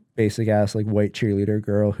like basic ass like white cheerleader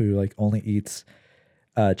girl who like only eats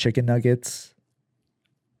chicken nuggets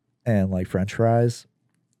and like French fries.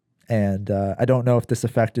 And I don't know if this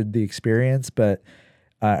affected the experience, but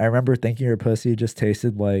I remember thinking her pussy just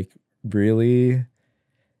tasted like really,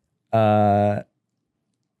 I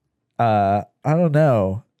don't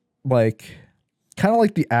know, like kind of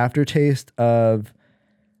like the aftertaste of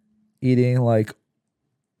eating like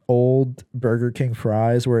old Burger King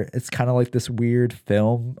fries where it's kind of like this weird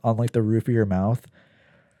film on like the roof of your mouth.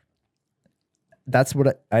 That's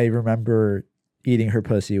what I remember eating her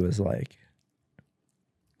pussy was like.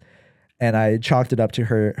 And I chalked it up to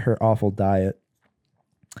her awful diet.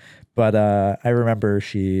 But I remember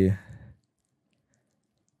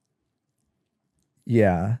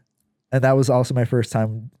yeah. And that was also my first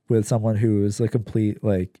time with someone who was a complete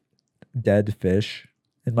like dead fish.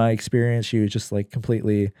 In my experience, she was just like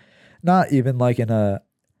completely not even like in a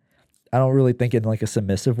I don't really think in like a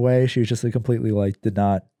submissive way. She was just like completely like did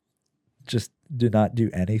not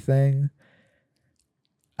do anything.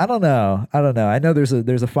 I don't know. I don't know. I know there's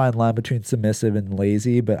a fine line between submissive and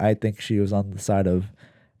lazy, but I think she was on the side of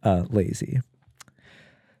lazy.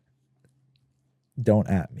 Don't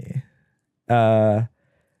at me. Uh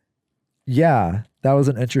yeah, that was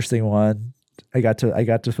an interesting one. I got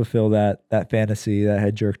to fulfill that fantasy that I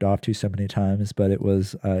had jerked off to so many times, but it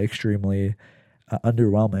was extremely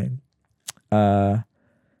underwhelming. Uh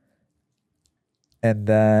and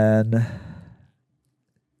then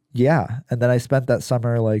yeah, and then I spent that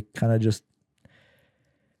summer like kind of just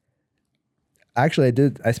actually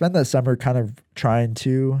I spent that summer kind of trying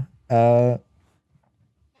to I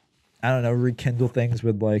don't know, rekindle things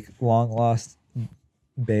with like long lost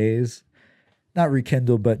bays. Not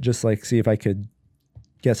rekindle, but just like see if I could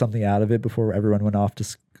get something out of it before everyone went off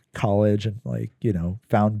to college and like, you know,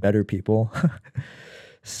 found better people.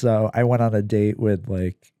 So I went on a date with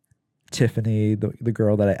like Tiffany, the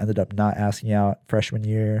girl that I ended up not asking out freshman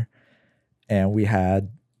year. And we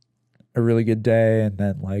had a really good day. And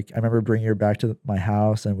then like, I remember bringing her back to my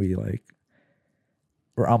house and we like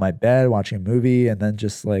were on my bed watching a movie and then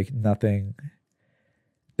just like nothing.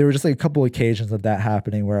 There were just like a couple occasions of that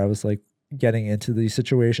happening where I was like getting into these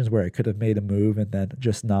situations where I could have made a move and then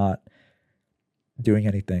just not doing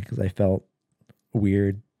anything because I felt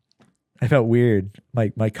weird. I felt weird.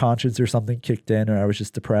 My conscience or something kicked in, or I was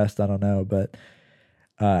just depressed. I don't know, but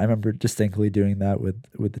I remember distinctly doing that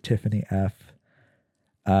with the Tiffany F.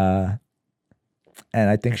 And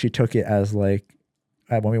I think she took it as like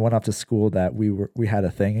when we went off to school that we had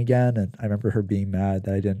a thing again, and I remember her being mad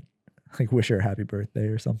that I didn't like wish her a happy birthday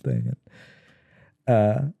or something.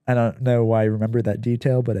 And I don't know why I remember that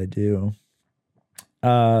detail, but I do.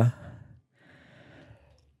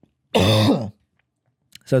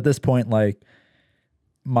 So at this point, like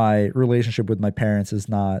my relationship with my parents is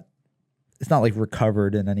not it's not like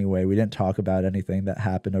recovered in any way. We didn't talk about anything that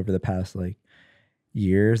happened over the past like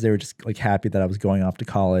years. They were just like happy that I was going off to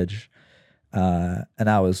college. And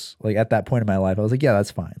I was like at that point in my life, I was like, yeah, that's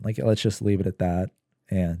fine. Like let's just leave it at that.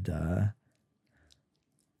 And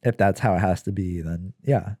if that's how it has to be, then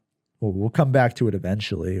yeah, we'll come back to it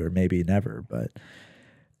eventually, or maybe never. But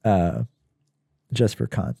just for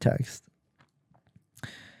context,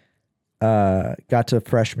 got to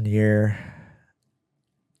freshman year,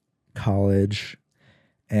 college,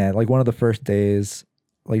 and like one of the first days,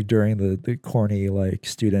 like during the corny like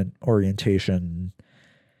student orientation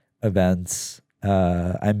events,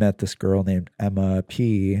 I met this girl named Emma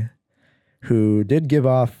P, who did give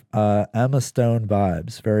off Emma Stone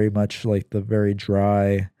vibes, very much like the very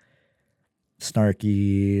dry,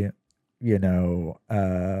 snarky, you know,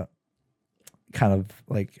 kind of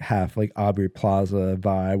like half like Aubrey Plaza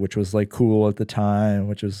vibe, which was like cool at the time,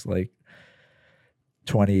 which was like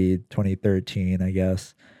 2013, I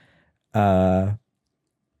guess. And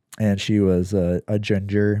she was a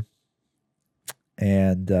ginger.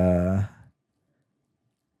 And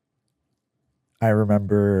I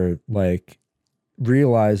remember like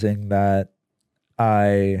realizing that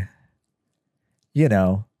I, you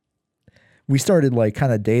know, we started like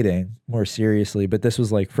kind of dating more seriously, but this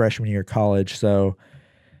was like freshman year of college. So,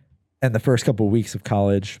 and the first couple of weeks of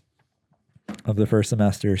college of the first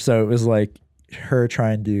semester. So it was like her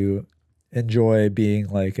trying to enjoy being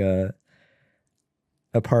like a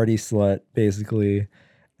party slut basically.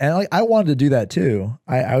 And like I wanted to do that too.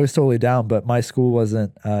 I was totally down, but my school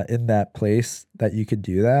wasn't in that place that you could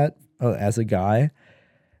do that as a guy,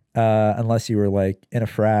 unless you were like in a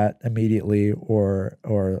frat immediately, or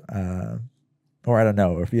I don't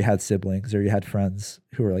know, or if you had siblings or you had friends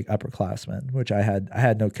who were like upperclassmen, which I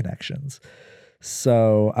had no connections.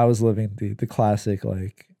 So I was living the classic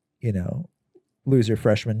like, you know, loser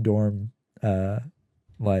freshman dorm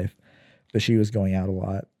life, but she was going out a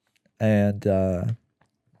lot. And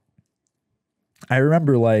I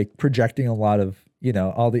remember like projecting a lot of, you know,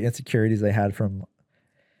 all the insecurities I had from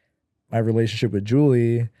my relationship with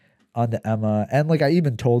Julie onto Emma. And like I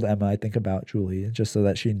even told Emma, I think, about Julie just so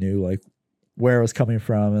that she knew like where I was coming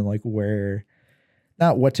from and like where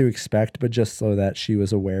not what to expect, but just so that she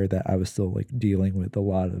was aware that I was still like dealing with a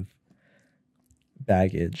lot of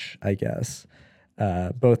baggage, I guess,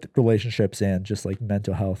 both relationships and just like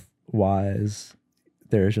mental health wise.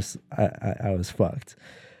 There's just I was fucked,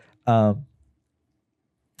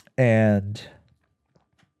 and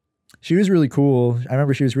she was really cool. I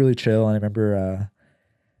remember she was really chill, and I remember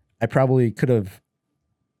I probably could have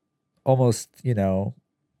almost, you know,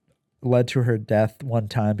 led to her death one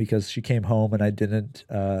time because she came home and I didn't.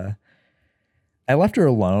 I left her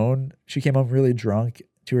alone. She came home really drunk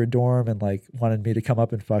to her dorm and like wanted me to come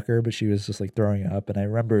up and fuck her, but she was just like throwing up. And I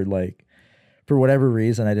remember like for whatever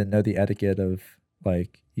reason I didn't know the etiquette of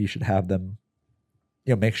like you should have them,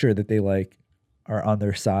 you know, make sure that they like are on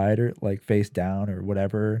their side or like face down or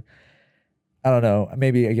whatever. I don't know.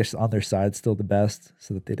 Maybe I guess on their side still the best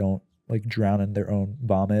so that they don't like drown in their own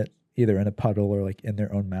vomit, either in a puddle or like in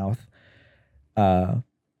their own mouth. But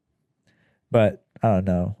I don't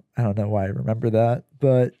know. I don't know why I remember that.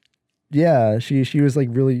 But yeah, she was like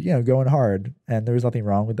really, you know, going hard and there was nothing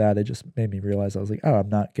wrong with that. It just made me realize I was like, oh, I'm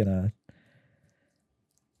not gonna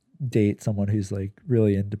date someone who's like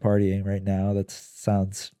really into partying right now. That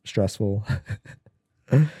sounds stressful.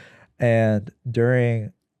 And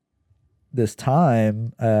during this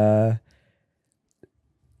time,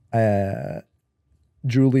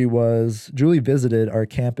 Julie visited our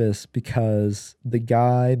campus because the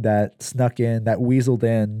guy that snuck in, that weaseled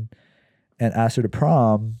in and asked her to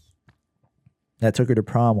prom, that took her to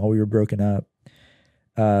prom while we were broken up,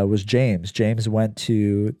 was James. James went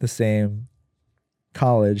to the same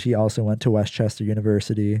college. He also went to Westchester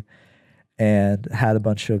University and had a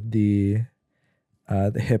bunch of the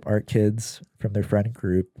hip art kids from their friend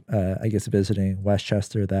group, I guess, visiting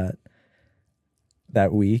Westchester that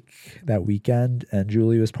weekend, and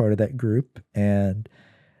Julie was part of that group, and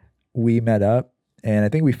we met up, and I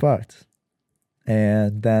think we fucked,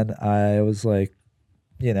 and then I was like,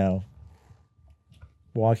 you know,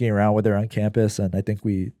 walking around with her on campus, and I think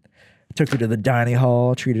we took her to the dining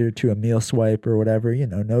hall, treated her to a meal swipe or whatever, you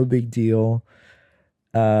know, no big deal,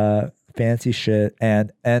 fancy shit,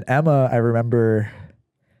 and Emma, I remember,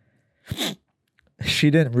 she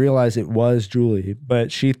didn't realize it was Julie,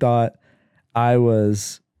 but she thought I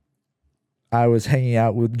was hanging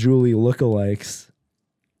out with Julie lookalikes.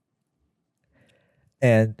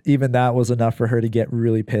 And even that was enough for her to get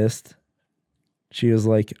really pissed. She was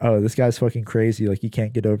like, oh, this guy's fucking crazy. Like, he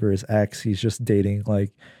can't get over his ex. He's just dating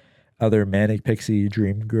like other manic pixie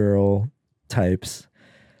dream girl types.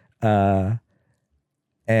 And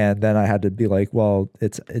then I had to be like, well,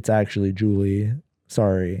 it's actually Julie.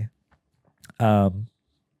 Sorry. And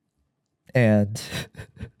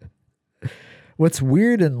what's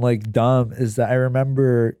weird and like dumb is that I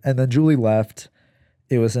remember, and then Julie left.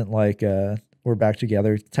 It wasn't like we're back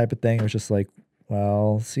together type of thing. It was just like,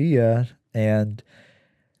 well, see ya. And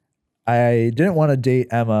I didn't want to date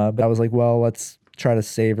Emma, but I was like, well, let's try to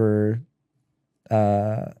save her.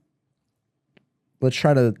 Let's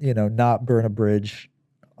try to, you know, not burn a bridge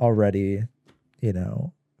already, you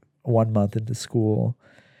know, 1 month into school.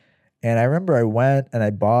 And I remember I went and I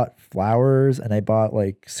bought flowers and I bought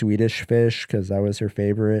like Swedish fish because that was her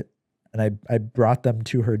favorite. And I brought them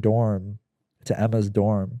to her dorm, to Emma's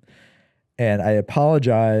dorm. And I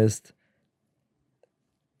apologized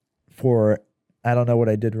for, I don't know what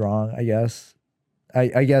I did wrong, I guess.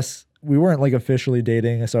 I guess we weren't like officially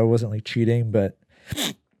dating, so I wasn't like cheating, but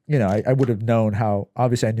you know, I would have known how,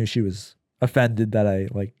 obviously I knew she was offended that I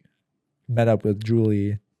like met up with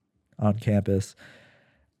Julie on campus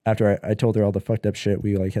after I told her all the fucked up shit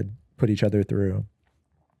we like had put each other through.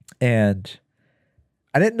 And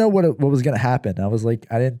I didn't know what was going to happen. I was like,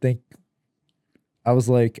 I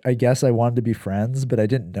guess I wanted to be friends, but I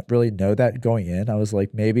didn't really know that going in. I was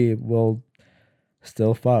like, maybe we'll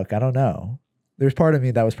still fuck. I don't know. There's part of me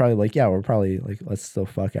that was probably like, yeah, we're probably like, let's still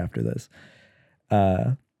fuck after this.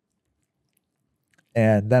 And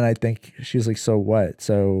then I think she was like, so what?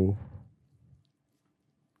 So,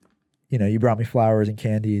 you know, you brought me flowers and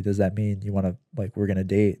candy. Does that mean you want to, like, we're going to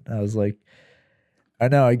date? And I was like, I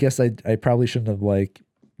know, I guess I probably shouldn't have like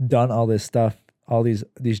done all this stuff, all these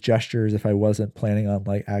gestures if I wasn't planning on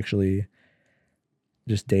like actually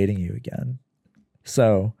just dating you again.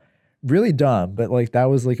 So really dumb, but like that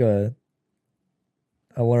was like a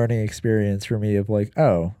learning experience for me of like,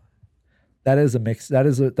 oh, that is a mix. That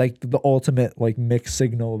is like the ultimate like mixed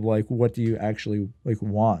signal of like, what do you actually like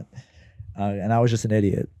want? And I was just an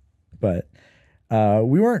idiot, but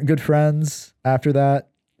we weren't good friends after that.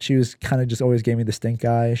 She was kind of just always gave me the stink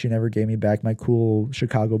eye. She never gave me back my cool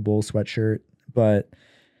Chicago Bulls sweatshirt, but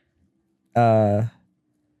I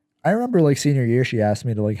I remember like senior year, she asked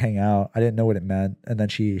me to like hang out. I didn't know what it meant, and then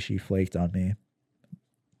she flaked on me.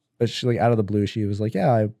 But she like out of the blue, she was like,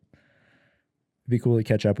 "Yeah, it'd be cool to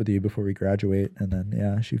catch up with you before we graduate." And then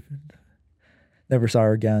yeah, she never saw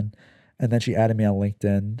her again. And then she added me on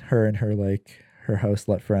LinkedIn. Her and her like her house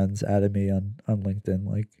let friends added me on LinkedIn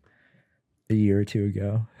like a year or two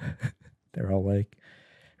ago. They're all like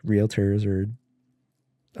realtors or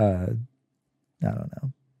I don't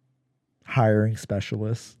know, hiring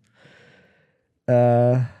specialists.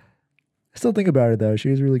 I still think about her though. She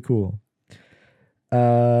was really cool.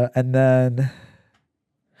 And then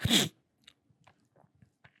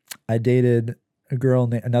I dated a girl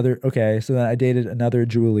named another. Okay, so then I dated another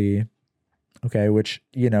Julie. Okay, which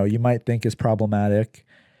you might think is problematic,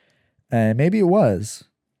 and maybe it was.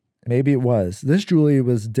 Maybe it was. This Julie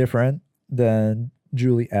was different than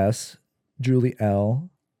Julie S. Julie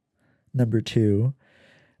L. Number two.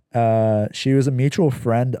 She was a mutual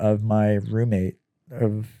friend of my roommate.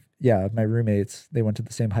 Of my roommates. They went to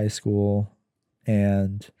the same high school,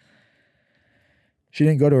 and she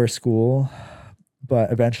didn't go to her school,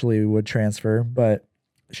 but eventually would transfer. But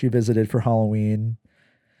she visited for Halloween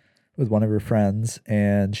with one of her friends,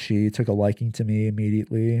 and she took a liking to me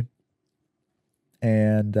immediately.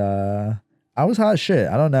 And I was hot as shit.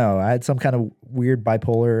 I don't know. I had some kind of weird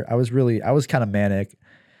bipolar. I was kind of manic.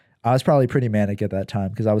 I was probably pretty manic at that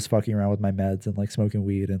time because I was fucking around with my meds and like smoking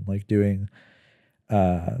weed and like doing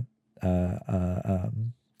uh, uh, uh,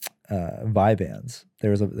 um, Vyvanse.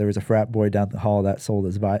 There was a frat boy down the hall that sold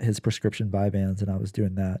his prescription Vyvanse, and I was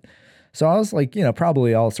doing that. So I was like,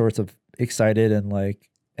 probably all sorts of excited and like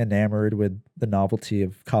enamored with the novelty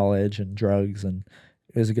of college and drugs, and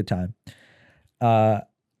it was a good time. Uh,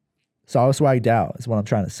 so I was swagged out, is what I'm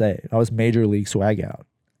trying to say. I was major league swag out,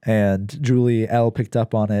 and Julie L picked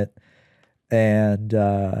up on it, and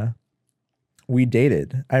we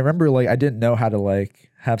dated. I remember like I didn't know how to like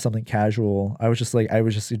have something casual. I was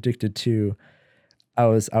just addicted to. I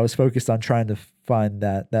was focused on trying to find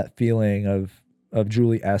that feeling of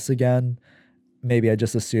Julie S again. Maybe I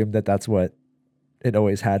just assumed that that's what it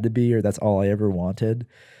always had to be, or that's all I ever wanted,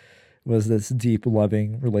 was this deep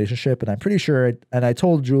loving relationship. And I'm pretty sure and I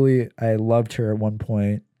told Julie I loved her at one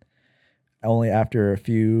point, only after a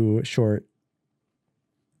few short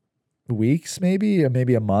weeks, maybe, or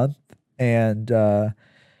maybe a month. And and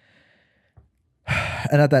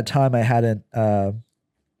at that time I hadn't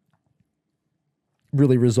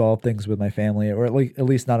really resolved things with my family, or at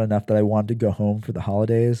least not enough that I wanted to go home for the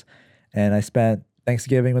holidays. And I spent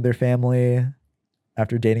Thanksgiving with her family.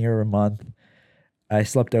 After dating her a month, I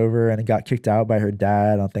slept over and got kicked out by her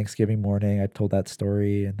dad on Thanksgiving morning. I told that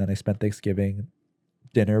story, and then I spent Thanksgiving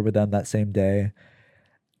dinner with them that same day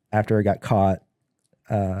after I got caught.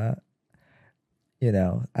 Uh,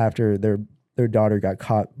 After their daughter got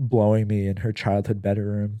caught blowing me in her childhood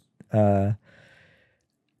bedroom.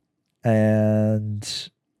 And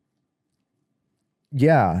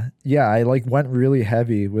yeah, I like went really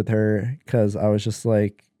heavy with her because I was just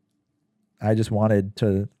like, I just wanted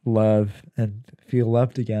to love and feel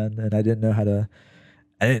loved again, and I didn't know how to.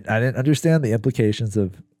 I didn't understand the implications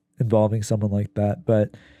of involving someone like that,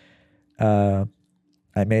 but uh,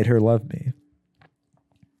 I made her love me,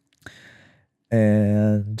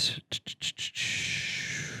 and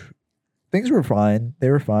things were fine. They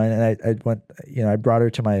were fine, and I went. I brought her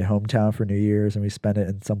to my hometown for New Year's, and we spent it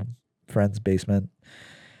in some friend's basement.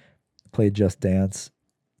 Played Just Dance,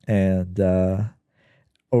 and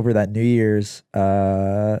over that New Year's,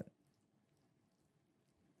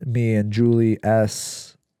 me and Julie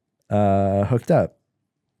S hooked up.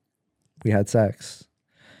 We had sex,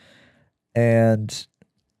 and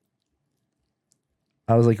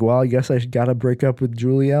I was like, well, I guess I gotta break up with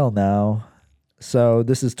Julie L now. So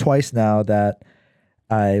this is twice now that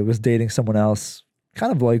I was dating someone else,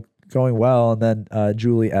 kind of like going well, and then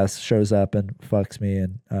Julie S shows up and fucks me,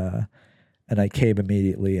 and I cave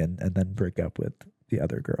immediately, and then break up with the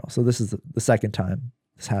other girl. So this is the second time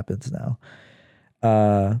this happens now.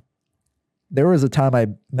 There was a time I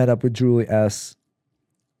met up with Julie S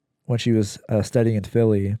when she was studying in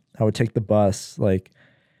Philly. I would take the bus, and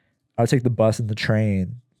the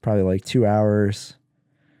train, probably like 2 hours.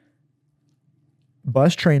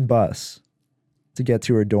 Train, bus to get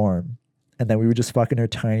to her dorm. And then we would just fuck in her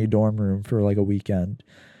tiny dorm room for like a weekend.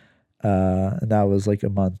 And that was like a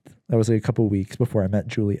month. That was like a couple weeks before I met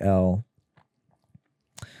Julie L.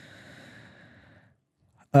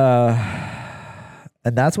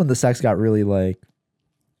 And that's when the sex got really like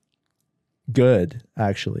good,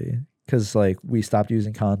 actually, because like we stopped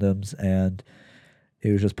using condoms, and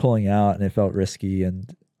it was just pulling out, and it felt risky, and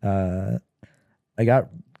I got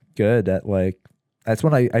good at like That's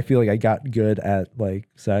when I feel like I got good at like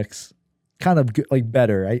sex, kind of good, like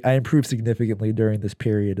better. I improved significantly during this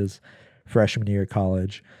period as freshman year of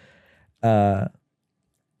college. Uh,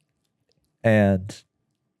 and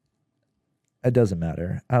it doesn't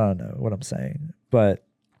matter. I don't know what I'm saying, but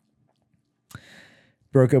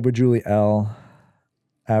broke up with Julie L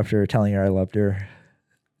after telling her I loved her.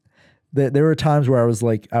 There were times where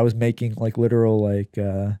I was making like literal like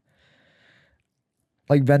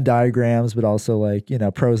Venn diagrams, but also like, you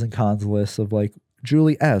know, pros and cons lists of like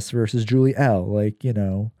Julie S versus Julie L. Like, you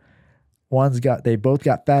know, they both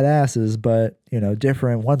got fat asses, but, you know,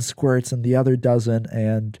 different. One squirts and the other doesn't.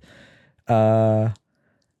 And uh,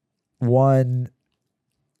 one,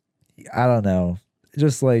 I don't know,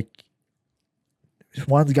 just like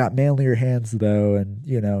one's got manlier hands though. And,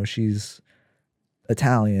 you know, she's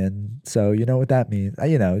Italian. So, you know what that means?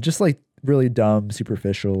 You know, just like really dumb,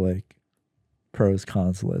 superficial, like pros,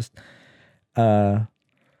 cons list. Uh,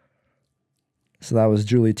 so that was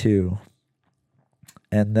Julie 2.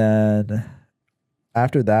 And then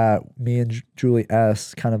after that, me and Julie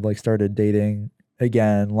S kind of like started dating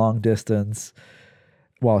again, long distance,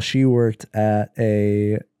 while she worked at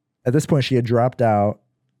this point, she had dropped out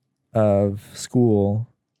of school.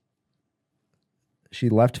 She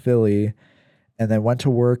left Philly and then went to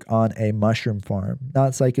work on a mushroom farm,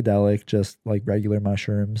 not psychedelic, just like regular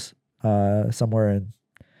mushrooms, somewhere in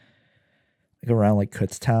like around like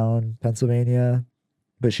Kutztown, Pennsylvania.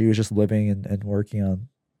 But she was just living and working on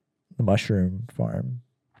the mushroom farm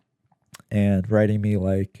and writing me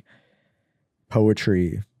like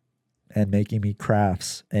poetry and making me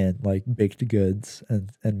crafts and like baked goods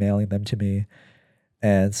and mailing them to me.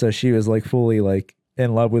 And so she was like fully like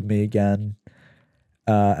in love with me again.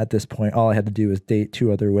 At this point, all I had to do was date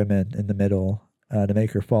two other women in the middle to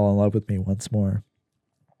make her fall in love with me once more.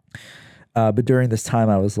 But during this time,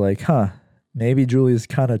 I was like, huh, maybe Julie's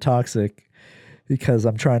kind of toxic because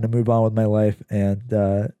I'm trying to move on with my life.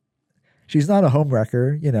 And she's not a home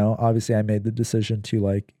wrecker. You know, obviously, I made the decision to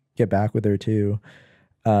like get back with her too.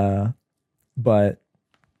 But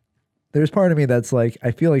there's part of me that's like,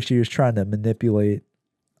 I feel like she was trying to manipulate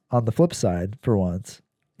on the flip side for once.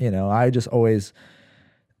 You know, I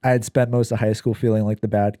had spent most of high school feeling like the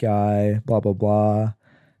bad guy, blah, blah, blah,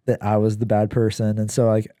 that I was the bad person. And so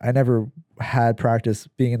like I never had practice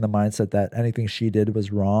being in the mindset that anything she did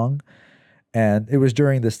was wrong. And it was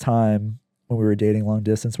during this time when we were dating long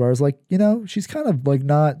distance where I was like, you know, she's kind of like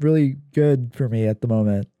not really good for me at the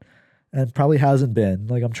moment and probably hasn't been.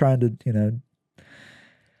 Like I'm trying to, you know,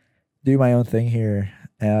 do my own thing here.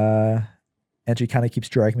 And she kind of keeps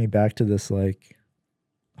dragging me back to this like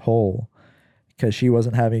hole because she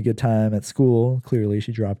wasn't having a good time at school. Clearly,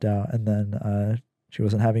 she dropped out. And then she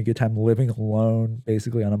wasn't having a good time living alone,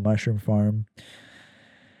 basically on a mushroom farm.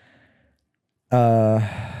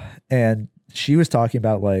 And she was talking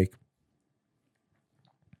about like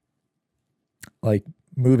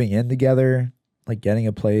moving in together, like getting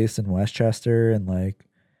a place in Westchester and like,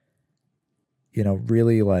 you know,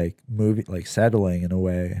 really like moving, like settling in a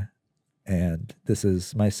way. And this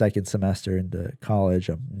is my second semester into college.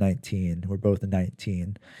 I'm 19. We're both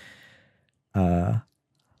 19. Uh,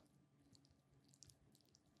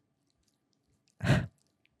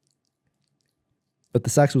 but the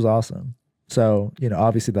sex was awesome. So, you know,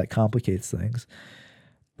 obviously that complicates things.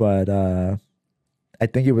 But I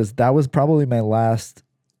think that was probably my last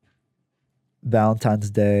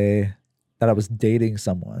Valentine's Day that I was dating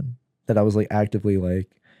someone that I was like actively like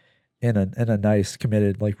in a nice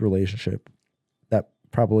committed like relationship. That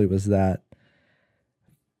probably was that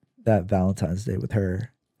Valentine's Day with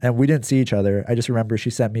her. And we didn't see each other. I just remember she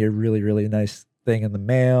sent me a really, really nice thing in the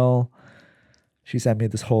mail. She sent me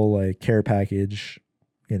this whole like care package,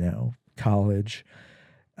 you know, college.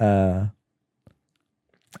 Uh,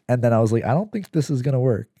 and then I was like, I don't think this is gonna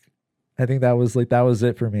work. I think that was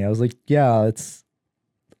it for me. I was like, yeah,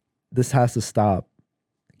 this has to stop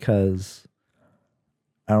because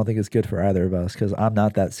I don't think it's good for either of us because I'm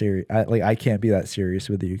not that serious. I can't be that serious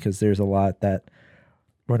with you because there's a lot that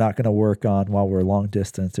we're not going to work on while we're long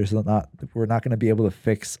distance. We're not going to be able to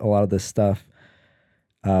fix a lot of this stuff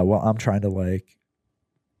while I'm trying to like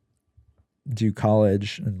do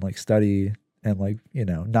college and like study and like, you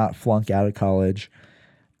know, not flunk out of college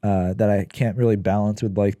that I can't really balance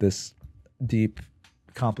with like this deep,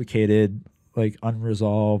 complicated, like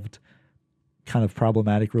unresolved kind of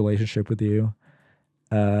problematic relationship with you.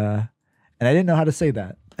 And I didn't know how to say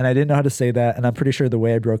that. And I didn't know how to say that. And I'm pretty sure the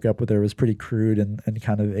way I broke up with her was pretty crude and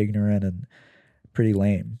kind of ignorant and pretty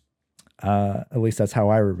lame. At least that's how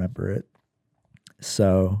I remember it.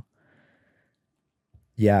 So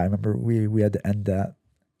yeah, I remember we had to end that.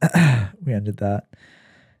 we ended that.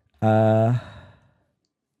 Uh,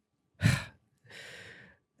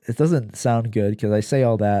 it doesn't sound good because I say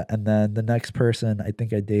all that, and then the next person I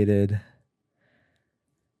think I dated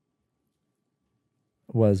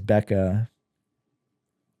was Becca.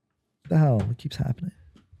 What the hell? What keeps happening?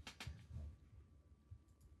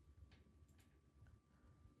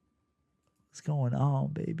 What's going on,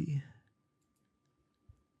 baby?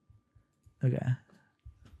 Okay.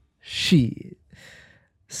 She.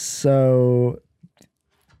 So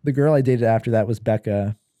the girl I dated after that was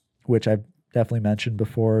Becca, which I've definitely mentioned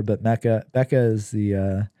before. But Becca is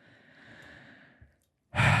the.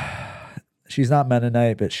 She's not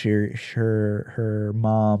Mennonite, but her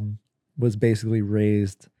mom was basically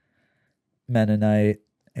raised Mennonite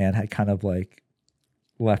and had kind of like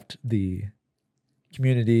left the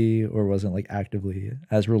community or wasn't like actively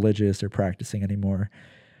as religious or practicing anymore,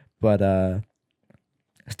 but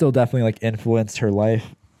still definitely like influenced her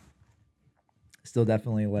life. Still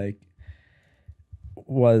definitely like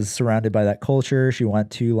was surrounded by that culture. She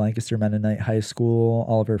went to Lancaster Mennonite High School.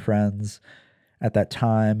 All of her friends at that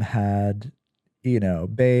time had,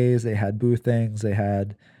 bays, they had boo things, they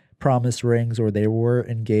had promise rings, or they were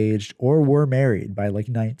engaged or were married by like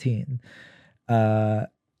 19. Uh,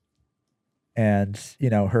 and,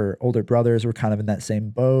 her older brothers were kind of in that same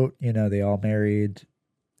boat. They all married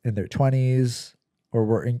in their 20s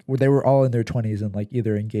they were all in their 20s and like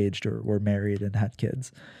either engaged or were married and had kids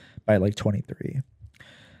by like 23.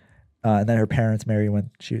 And then her parents married when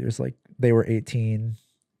she was like, they were 18,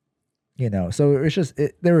 so it was just,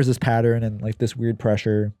 there was this pattern and like this weird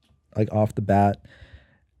pressure, like off the bat.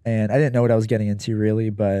 And I didn't know what I was getting into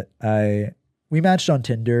really, but we matched on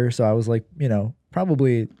Tinder. So I was like,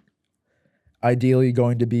 probably ideally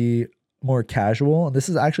going to be more casual. And this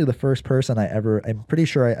is actually the first person I'm pretty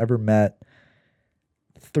sure I ever met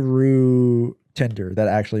through Tinder that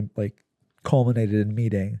actually like culminated in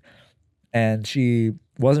meeting. And she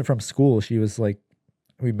wasn't from school. She was like,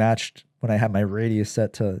 we matched when I had my radius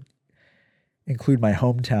set to include my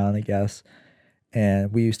hometown, I guess.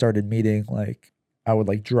 And we started meeting, like I would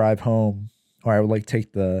like drive home or I would like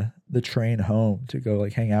take the train home to go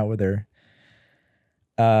like hang out with her.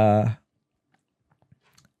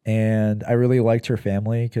 And I really liked her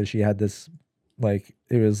family because she had this, like,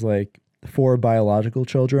 it was like 4 biological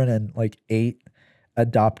children and like 8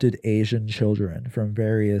 adopted Asian children from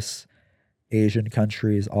various Asian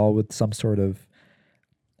countries, all with some sort of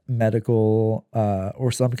medical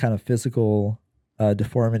or some kind of physical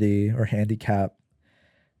deformity or handicap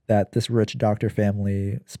that this rich doctor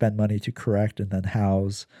family spent money to correct and then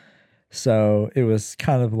house. So it was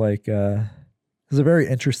kind of like it was a very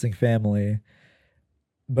interesting family,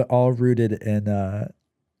 but all rooted in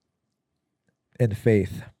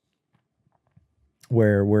faith,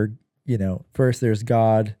 where we're, first there's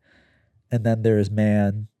God, and then there's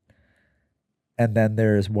man, and then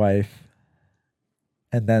there's wife,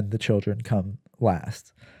 and then the children come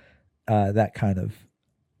last. That kind of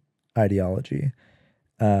ideology.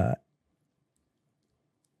 And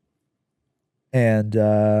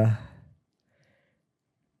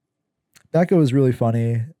Becca was really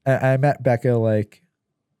funny. I met Becca like,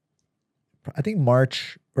 I think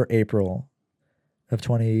March or April of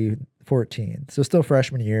 2014. So still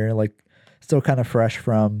freshman year, like still kind of fresh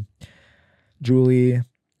from Julie,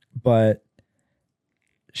 but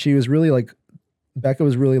she was really like, Becca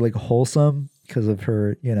was really like wholesome because of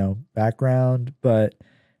her, background, but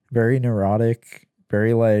very neurotic,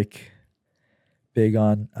 very like big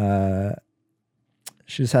on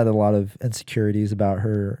she just had a lot of insecurities about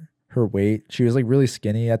her weight. She was like really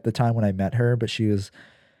skinny at the time when I met her, but she was,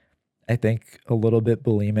 I think, a little bit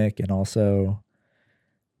bulimic and also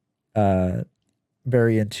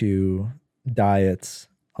very into diets,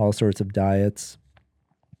 all sorts of diets.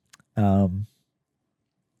 And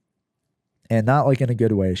not like in a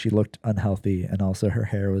good way. She looked unhealthy, and also her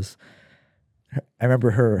hair was, I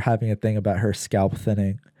remember her having a thing about her scalp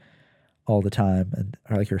thinning all the time, and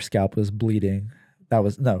or like her scalp was bleeding. That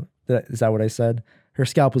was, no, is that what I said? Her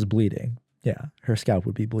scalp was bleeding. Yeah, her scalp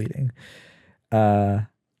would be bleeding. Don't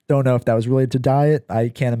know if that was related to diet. I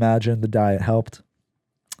can't imagine the diet helped.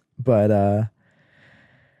 But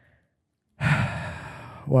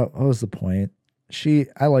what was the point?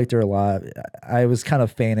 I liked her a lot. I was kind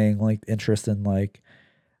of feigning like interest in like,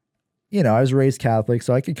 I was raised Catholic,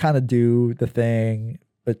 so I could kind of do the thing.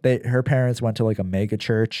 But her parents went to like a mega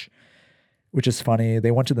church, which is funny.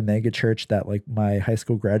 They went to the mega church that like my high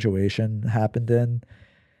school graduation happened in,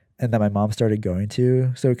 and that my mom started going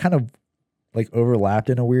to. So it kind of like overlapped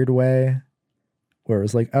in a weird way, where it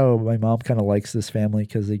was like, oh, my mom kind of likes this family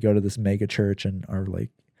because they go to this mega church and are like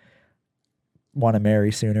want to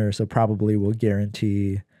marry sooner, so probably will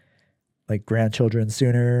guarantee like grandchildren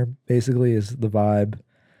sooner, basically, is the vibe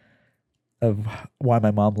of why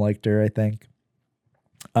my mom liked her, I think.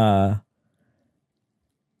 Uh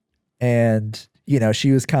and you know,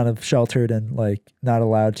 she was kind of sheltered and like not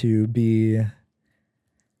allowed to be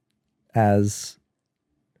as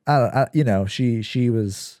you know, she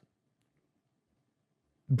was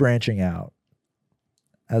branching out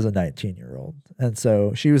as a 19-year-old. And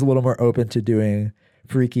so she was a little more open to doing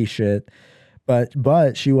freaky shit,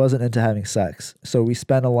 but she wasn't into having sex. So we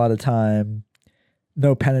spent a lot of time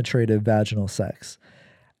no penetrative vaginal sex.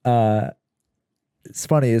 Uh it's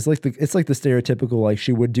funny, it's like the stereotypical like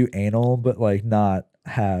she would do anal but like not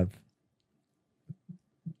have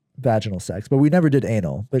vaginal sex. But we never did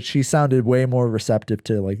anal, but she sounded way more receptive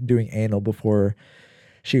to like doing anal before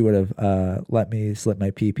she would have let me slip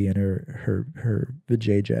my pee pee in her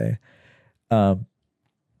vajayjay. Um,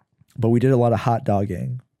 but we did a lot of hot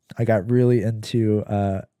dogging. I got really into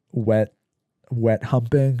wet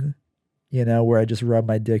humping, you know, where I just rub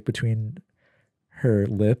my dick between her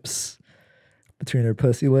lips, between her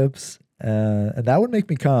pussy lips, and that would make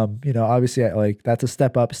me come. You know, obviously, like that's a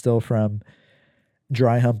step up still from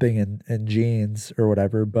dry humping and jeans or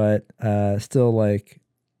whatever, but still like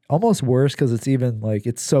almost worse because it's even like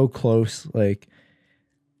it's so close, like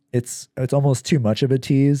it's almost too much of a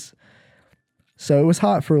tease. So it was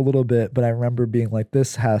hot for a little bit, but I remember being like,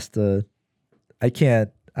 this has to, I can't,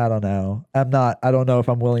 I don't know. I don't know if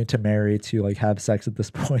I'm willing to marry to like have sex at this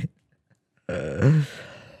point.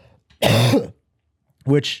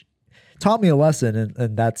 Which taught me a lesson.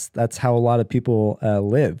 And that's how a lot of people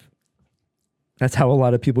live. That's how a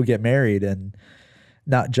lot of people get married, and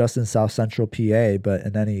not just in South Central PA, but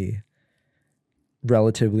in any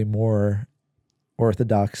relatively more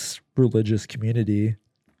orthodox religious community.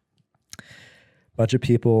 Bunch of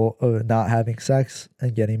people not having sex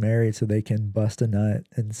and getting married so they can bust a nut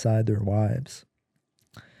inside their wives.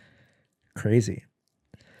 Crazy.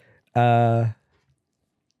 But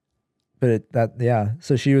yeah.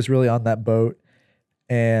 So she was really on that boat,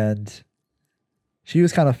 and she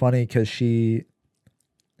was kind of funny because she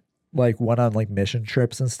like went on like mission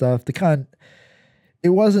trips and stuff. It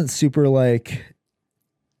wasn't super like,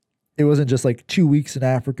 it wasn't just like 2 weeks in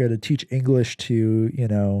Africa to teach English to, you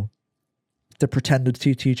know, to pretend to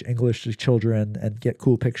teach English to children and get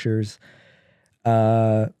cool pictures.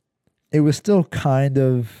 It was still kind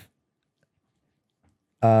of,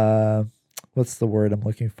 what's the word I'm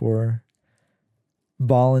looking for?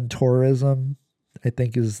 Voluntourism, I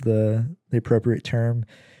think is the appropriate term.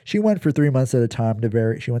 She went for 3 months at a time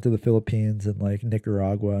she went to the Philippines and like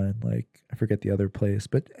Nicaragua and like, I forget the other place,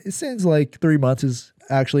 but it seems like 3 months is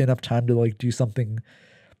actually enough time to like do something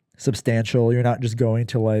substantial. You're not just going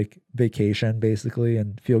to like vacation basically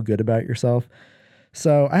and feel good about yourself.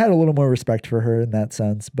 So I had a little more respect for her in that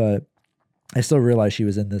sense, but I still realized she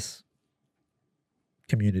was in this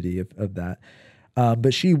community of that.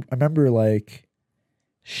 But I remember like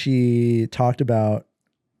she talked about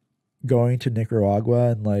going to Nicaragua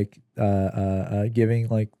and like giving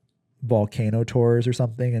like volcano tours or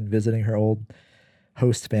something and visiting her old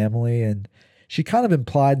host family. And she kind of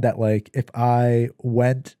implied that like if I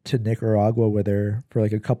went to Nicaragua with her for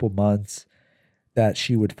like a couple months, that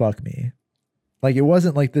she would fuck me. Like it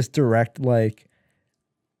wasn't like this direct, like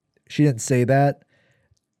she didn't say that,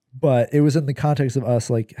 but it was in the context of us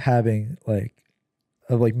like having like,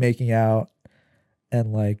 of like making out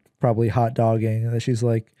and like probably hot dogging. And she's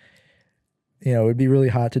like, you know, it'd be really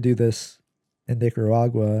hot to do this in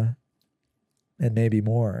Nicaragua and maybe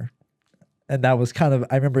more. And that was kind of,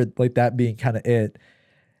 I remember like that being kind of it.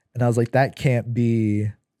 And I was like, that can't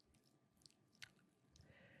be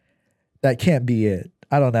it.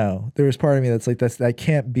 I don't know. There was part of me that's like, that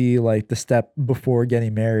can't be like the step before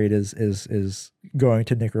getting married is going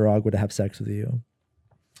to Nicaragua to have sex with you.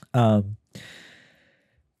 At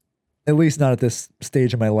least not at this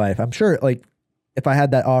stage of my life. I'm sure like if I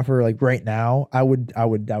had that offer like right now, I would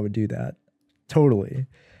do that. Totally.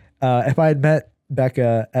 If I had met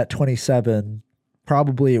Becca at 27,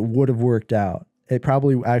 probably it would have worked out. It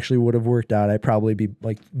probably actually would have worked out. I'd probably be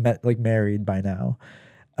like married by now,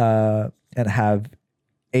 and have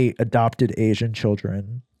 8 adopted Asian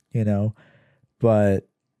children, you know, but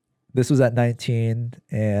this was at 19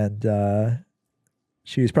 and,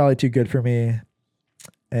 she was probably too good for me.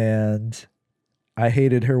 And I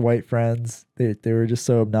hated her white friends. They were just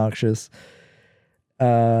so obnoxious.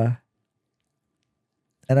 And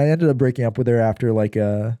I ended up breaking up with her after like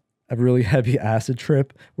a really heavy acid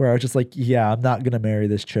trip where I was just like, yeah, I'm not going to marry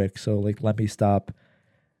this chick. So like, let me stop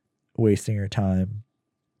wasting her time,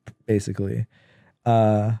 basically.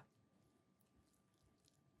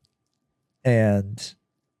 And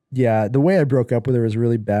yeah, the way I broke up with her was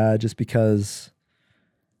really bad just because,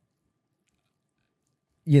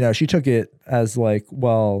 she took it as like,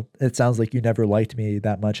 well, it sounds like you never liked me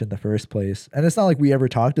that much in the first place. And it's not like we never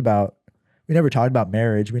talked about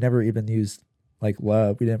marriage. We never even used like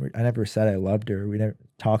love. I never said I loved her. We never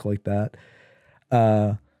talk like that.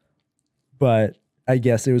 Uh, but I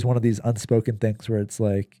guess it was one of these unspoken things where it's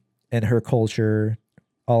like in her culture,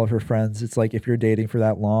 all of her friends, it's like if you're dating for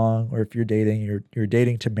that long or if you're dating, you're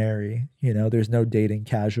dating to marry, there's no dating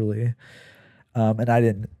casually.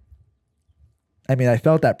 And I mean, I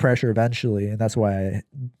felt that pressure eventually, and that's why I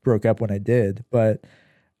broke up when I did. But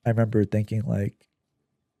I remember thinking like,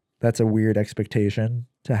 that's a weird expectation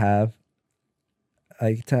to have,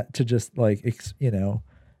 like to just like, to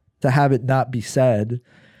have it not be said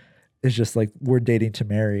is just like, we're dating to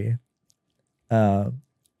marry. Um,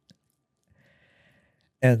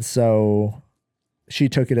 and so she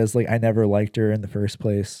took it as like, I never liked her in the first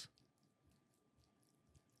place,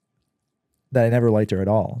 that I never liked her at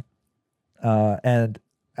all. And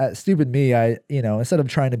stupid me, instead of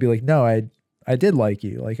trying to be like, no, I did like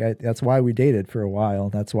you. Like that's why we dated for a while.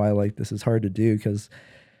 And that's why like, this is hard to do because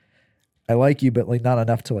I like you, but like not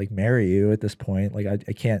enough to like marry you at this point. Like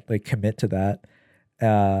I can't like commit to that.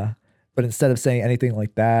 But instead of saying anything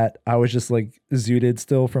like that, I was just like zooted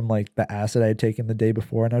still from like the acid I had taken the day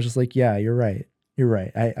before. And I was just like, yeah, you're right. You're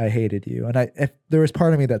right. I hated you. And if there was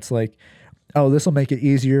part of me that's like, oh, this will make it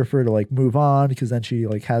easier for her to like move on because then she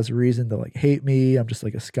like has a reason to like hate me. I'm just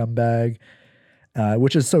like a scumbag,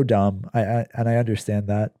 which is so dumb. And I understand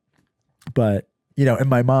that, but in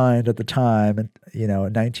my mind at the time, and a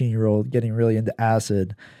 19-year-old getting really into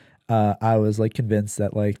acid, I was like convinced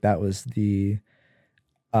that like that was the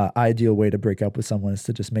ideal way to break up with someone is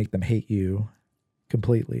to just make them hate you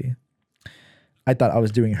completely. I thought I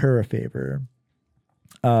was doing her a favor.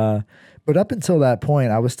 Uh, but up until that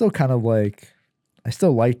point, I was still kind of like, I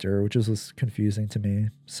still liked her, which was confusing to me.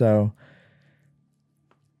 So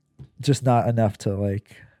just not enough to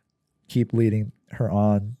like keep leading her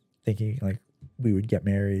on, thinking like we would get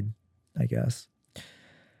married, I guess.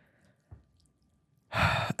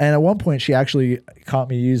 And at one point, she actually caught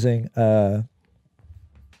me using.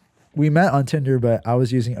 We met on Tinder, but I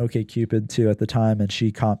was using OkCupid too at the time, and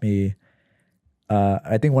she caught me.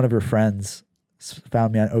 I think one of her friends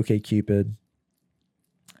found me on OkCupid,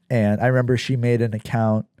 and I remember she made an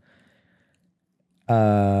account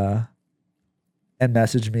and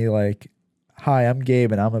messaged me like, "Hi, I'm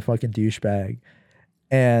Gabe, and I'm a fucking douchebag."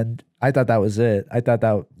 And I thought that was it. I thought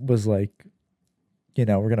that was like,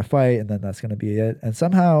 we're gonna fight, and then that's gonna be it. And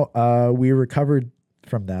somehow we recovered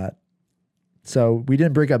from that. So we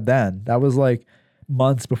didn't break up then. That was like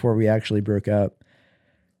months before we actually broke up.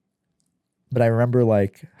 But I remember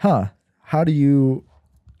like, how do you,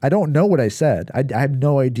 I don't know what I said. I have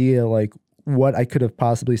no idea like what I could have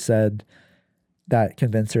possibly said that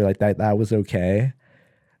convinced her like that was okay.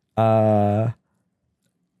 But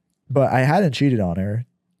I hadn't cheated on her.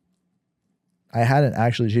 I hadn't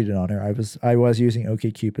actually cheated on her. I was using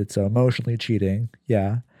OkCupid, so emotionally cheating.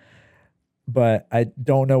 Yeah. But I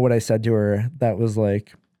don't know what I said to her that was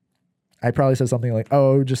like, I probably said something like,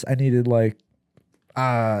 "Oh, just I needed like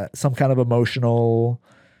some kind of emotional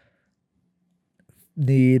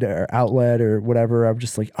need or outlet or whatever." I'm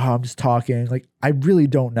just like, "Oh, I'm just talking." Like I really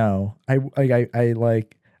don't know. I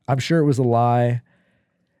like I'm sure it was a lie,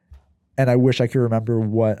 and I wish I could remember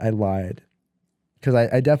what I lied. Because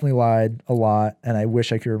I definitely lied a lot, and I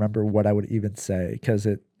wish I could remember what I would even say. Because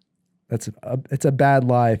it's a bad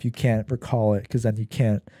lie if you can't recall it, because then you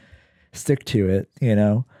can't stick to it.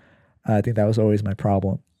 I think that was always my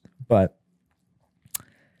problem. But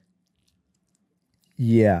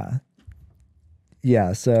yeah,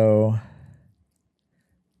 yeah. So,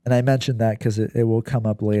 and I mentioned that because it will come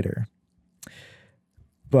up later.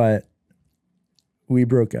 But we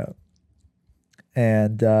broke up,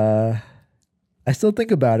 and I still think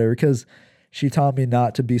about her because she taught me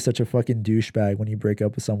not to be such a fucking douchebag when you break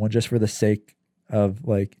up with someone, just for the sake of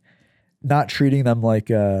like not treating them like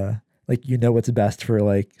what's best for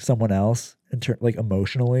like someone else like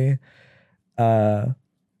emotionally. Uh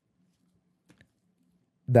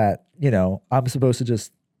that, I'm supposed to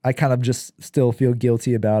just, I kind of just still feel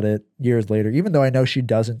guilty about it years later, even though I know she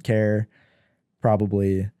doesn't care.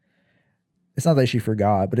 Probably it's not that she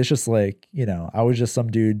forgot, but it's just like, I was just some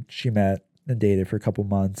dude she met and dated for a couple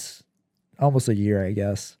months, almost a year, I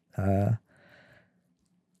guess. And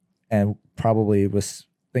probably was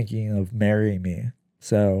thinking of marrying me.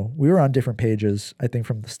 So we were on different pages, I think,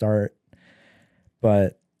 from the start.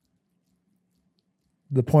 But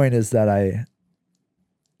the point is that I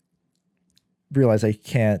realize I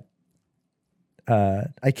can't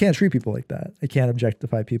I can't treat people like that. I can't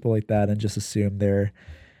objectify people like that and just assume their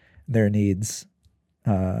needs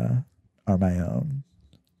are my own.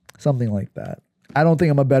 Something like that. I don't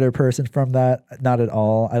think I'm a better person from that. Not at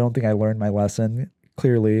all. I don't think I learned my lesson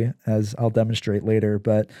clearly, as I'll demonstrate later.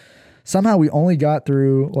 But somehow we only got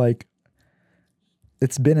through, like,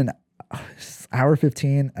 it's been an hour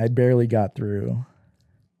 15. I barely got through.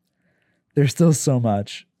 There's still so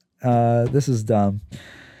much. This is dumb.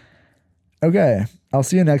 Okay. I'll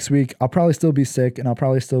see you next week. I'll probably still be sick and I'll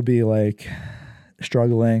probably still be like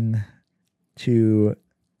struggling to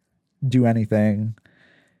do anything.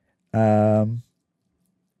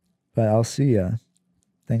 But I'll see ya.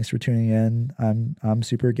 Thanks for tuning in. I'm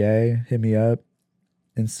super gay. Hit me up.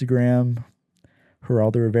 Instagram,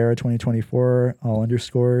 Geraldo Rivera 2024, all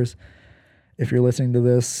underscores. If you're listening to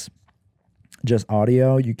this just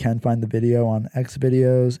audio, you can find the video on X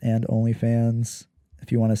videos and OnlyFans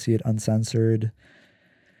if you want to see it uncensored.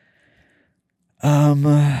 And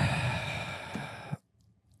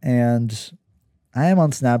I am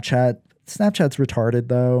on Snapchat. Snapchat's retarded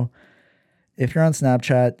though. If you're on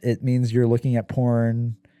Snapchat, it means you're looking at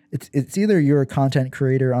porn. It's either you're a content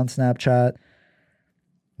creator on Snapchat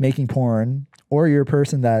making porn, or you're a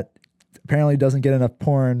person that apparently doesn't get enough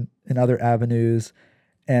porn in other avenues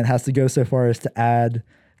and has to go so far as to add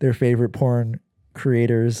their favorite porn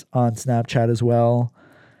creators on Snapchat as well.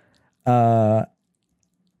 Or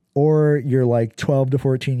you're like 12 to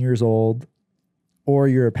 14 years old, or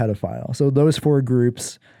you're a pedophile. So those four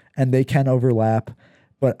groups, and they can overlap,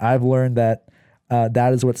 but I've learned that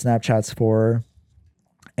that is what Snapchat's for.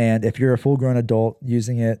 And if you're a full-grown adult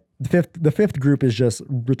using it, the fifth group is just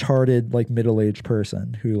retarded, like middle-aged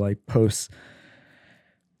person who like posts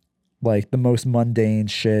like the most mundane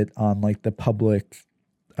shit on like the public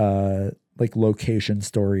like location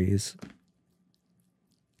stories.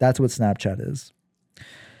 That's what Snapchat is.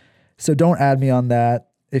 So don't add me on that.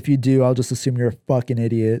 If you do, I'll just assume you're a fucking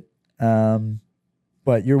idiot.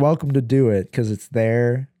 But you're welcome to do it because it's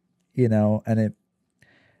there, you know, and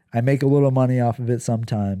I make a little money off of it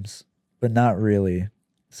sometimes, but not really.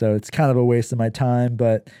 So it's kind of a waste of my time,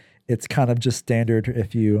 but it's kind of just standard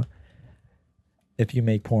if you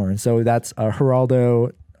make porn. So that's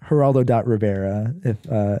Geraldo.Rivera. If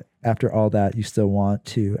after all that you still want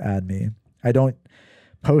to add me. I don't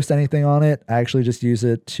post anything on it. I actually just use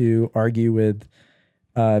it to argue with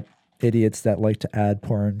idiots that like to add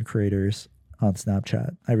porn creators on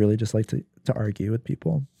Snapchat. I really just like to argue with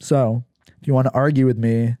people. So if you want to argue with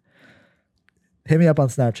me, hit me up on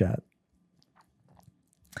Snapchat.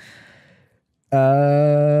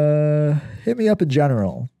 Hit me up in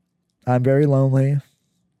general. I'm very lonely.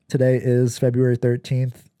 Today is February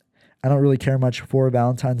 13th. I don't really care much for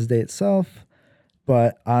Valentine's Day itself,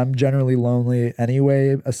 but I'm generally lonely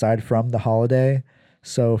anyway, aside from the holiday.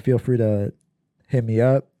 So feel free to hit me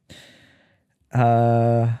up.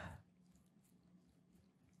 I'm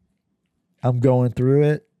going through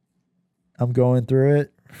it.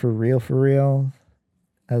 For real,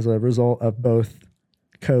 as a result of both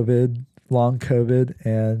COVID, long COVID,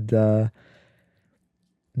 and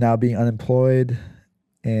now being unemployed,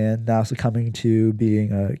 and now succumbing to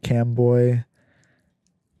being a cam boy.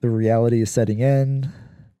 The reality is setting in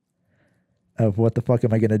of what the fuck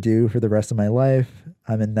am I going to do for the rest of my life.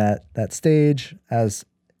 I'm in that stage, as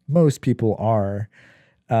most people are,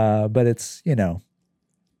 but it's, you know,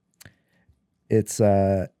 it's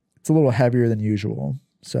a little heavier than usual.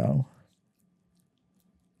 So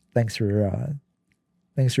thanks for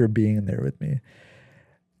being in there with me.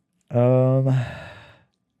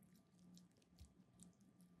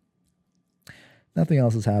 Nothing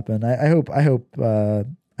else has happened. I hope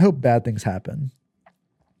bad things happen.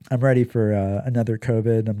 I'm ready for another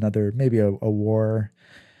COVID, maybe a war,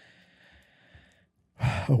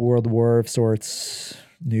 a world war of sorts,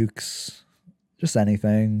 nukes, just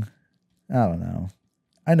anything. I don't know.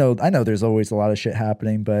 I know there's always a lot of shit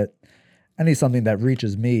happening, but I need something that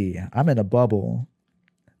reaches me. I'm in a bubble,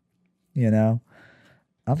 you know?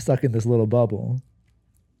 I'm stuck in this little bubble.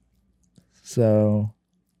 So,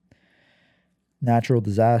 natural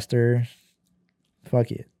disaster,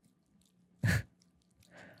 fuck it.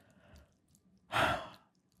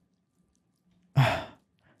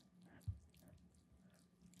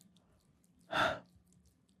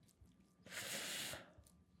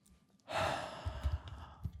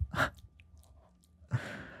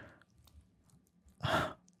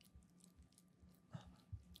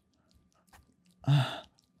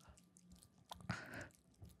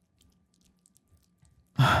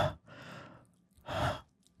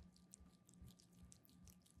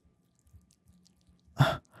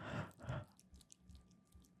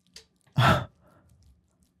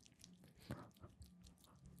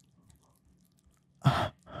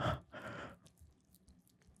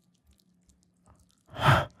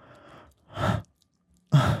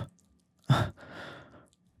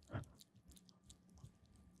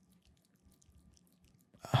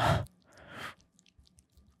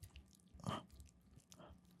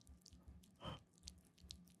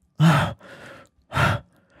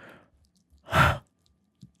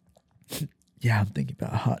 Yeah, I'm thinking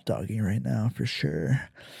about hot dogging right now for sure.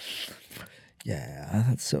 Yeah,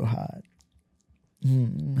 that's so hot.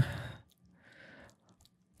 Mm.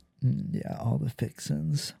 Yeah, all the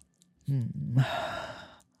fixins. Mm.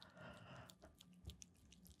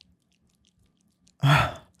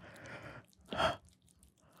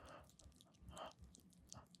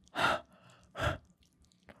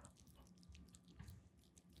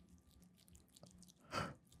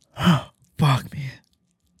 Fuck me.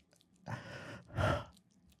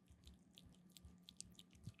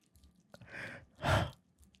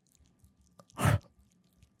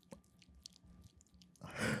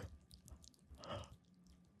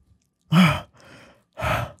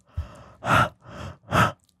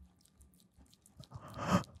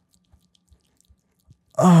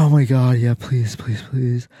 Oh my god, yeah, please, please,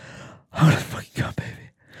 please. I'm gonna fucking go, baby.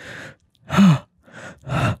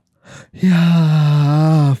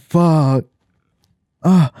 Yeah, fuck.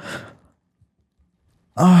 Ah,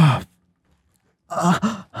 ah,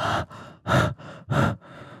 ah,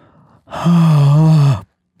 ah,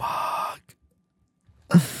 fuck.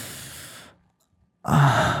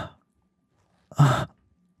 Ah, ah,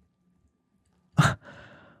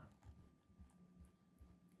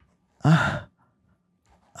 ah,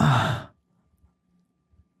 ah.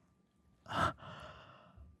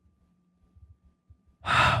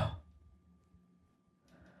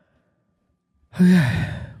 Okay.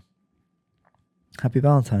 Happy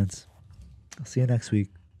Valentine's. I'll see you next week.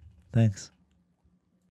 Thanks.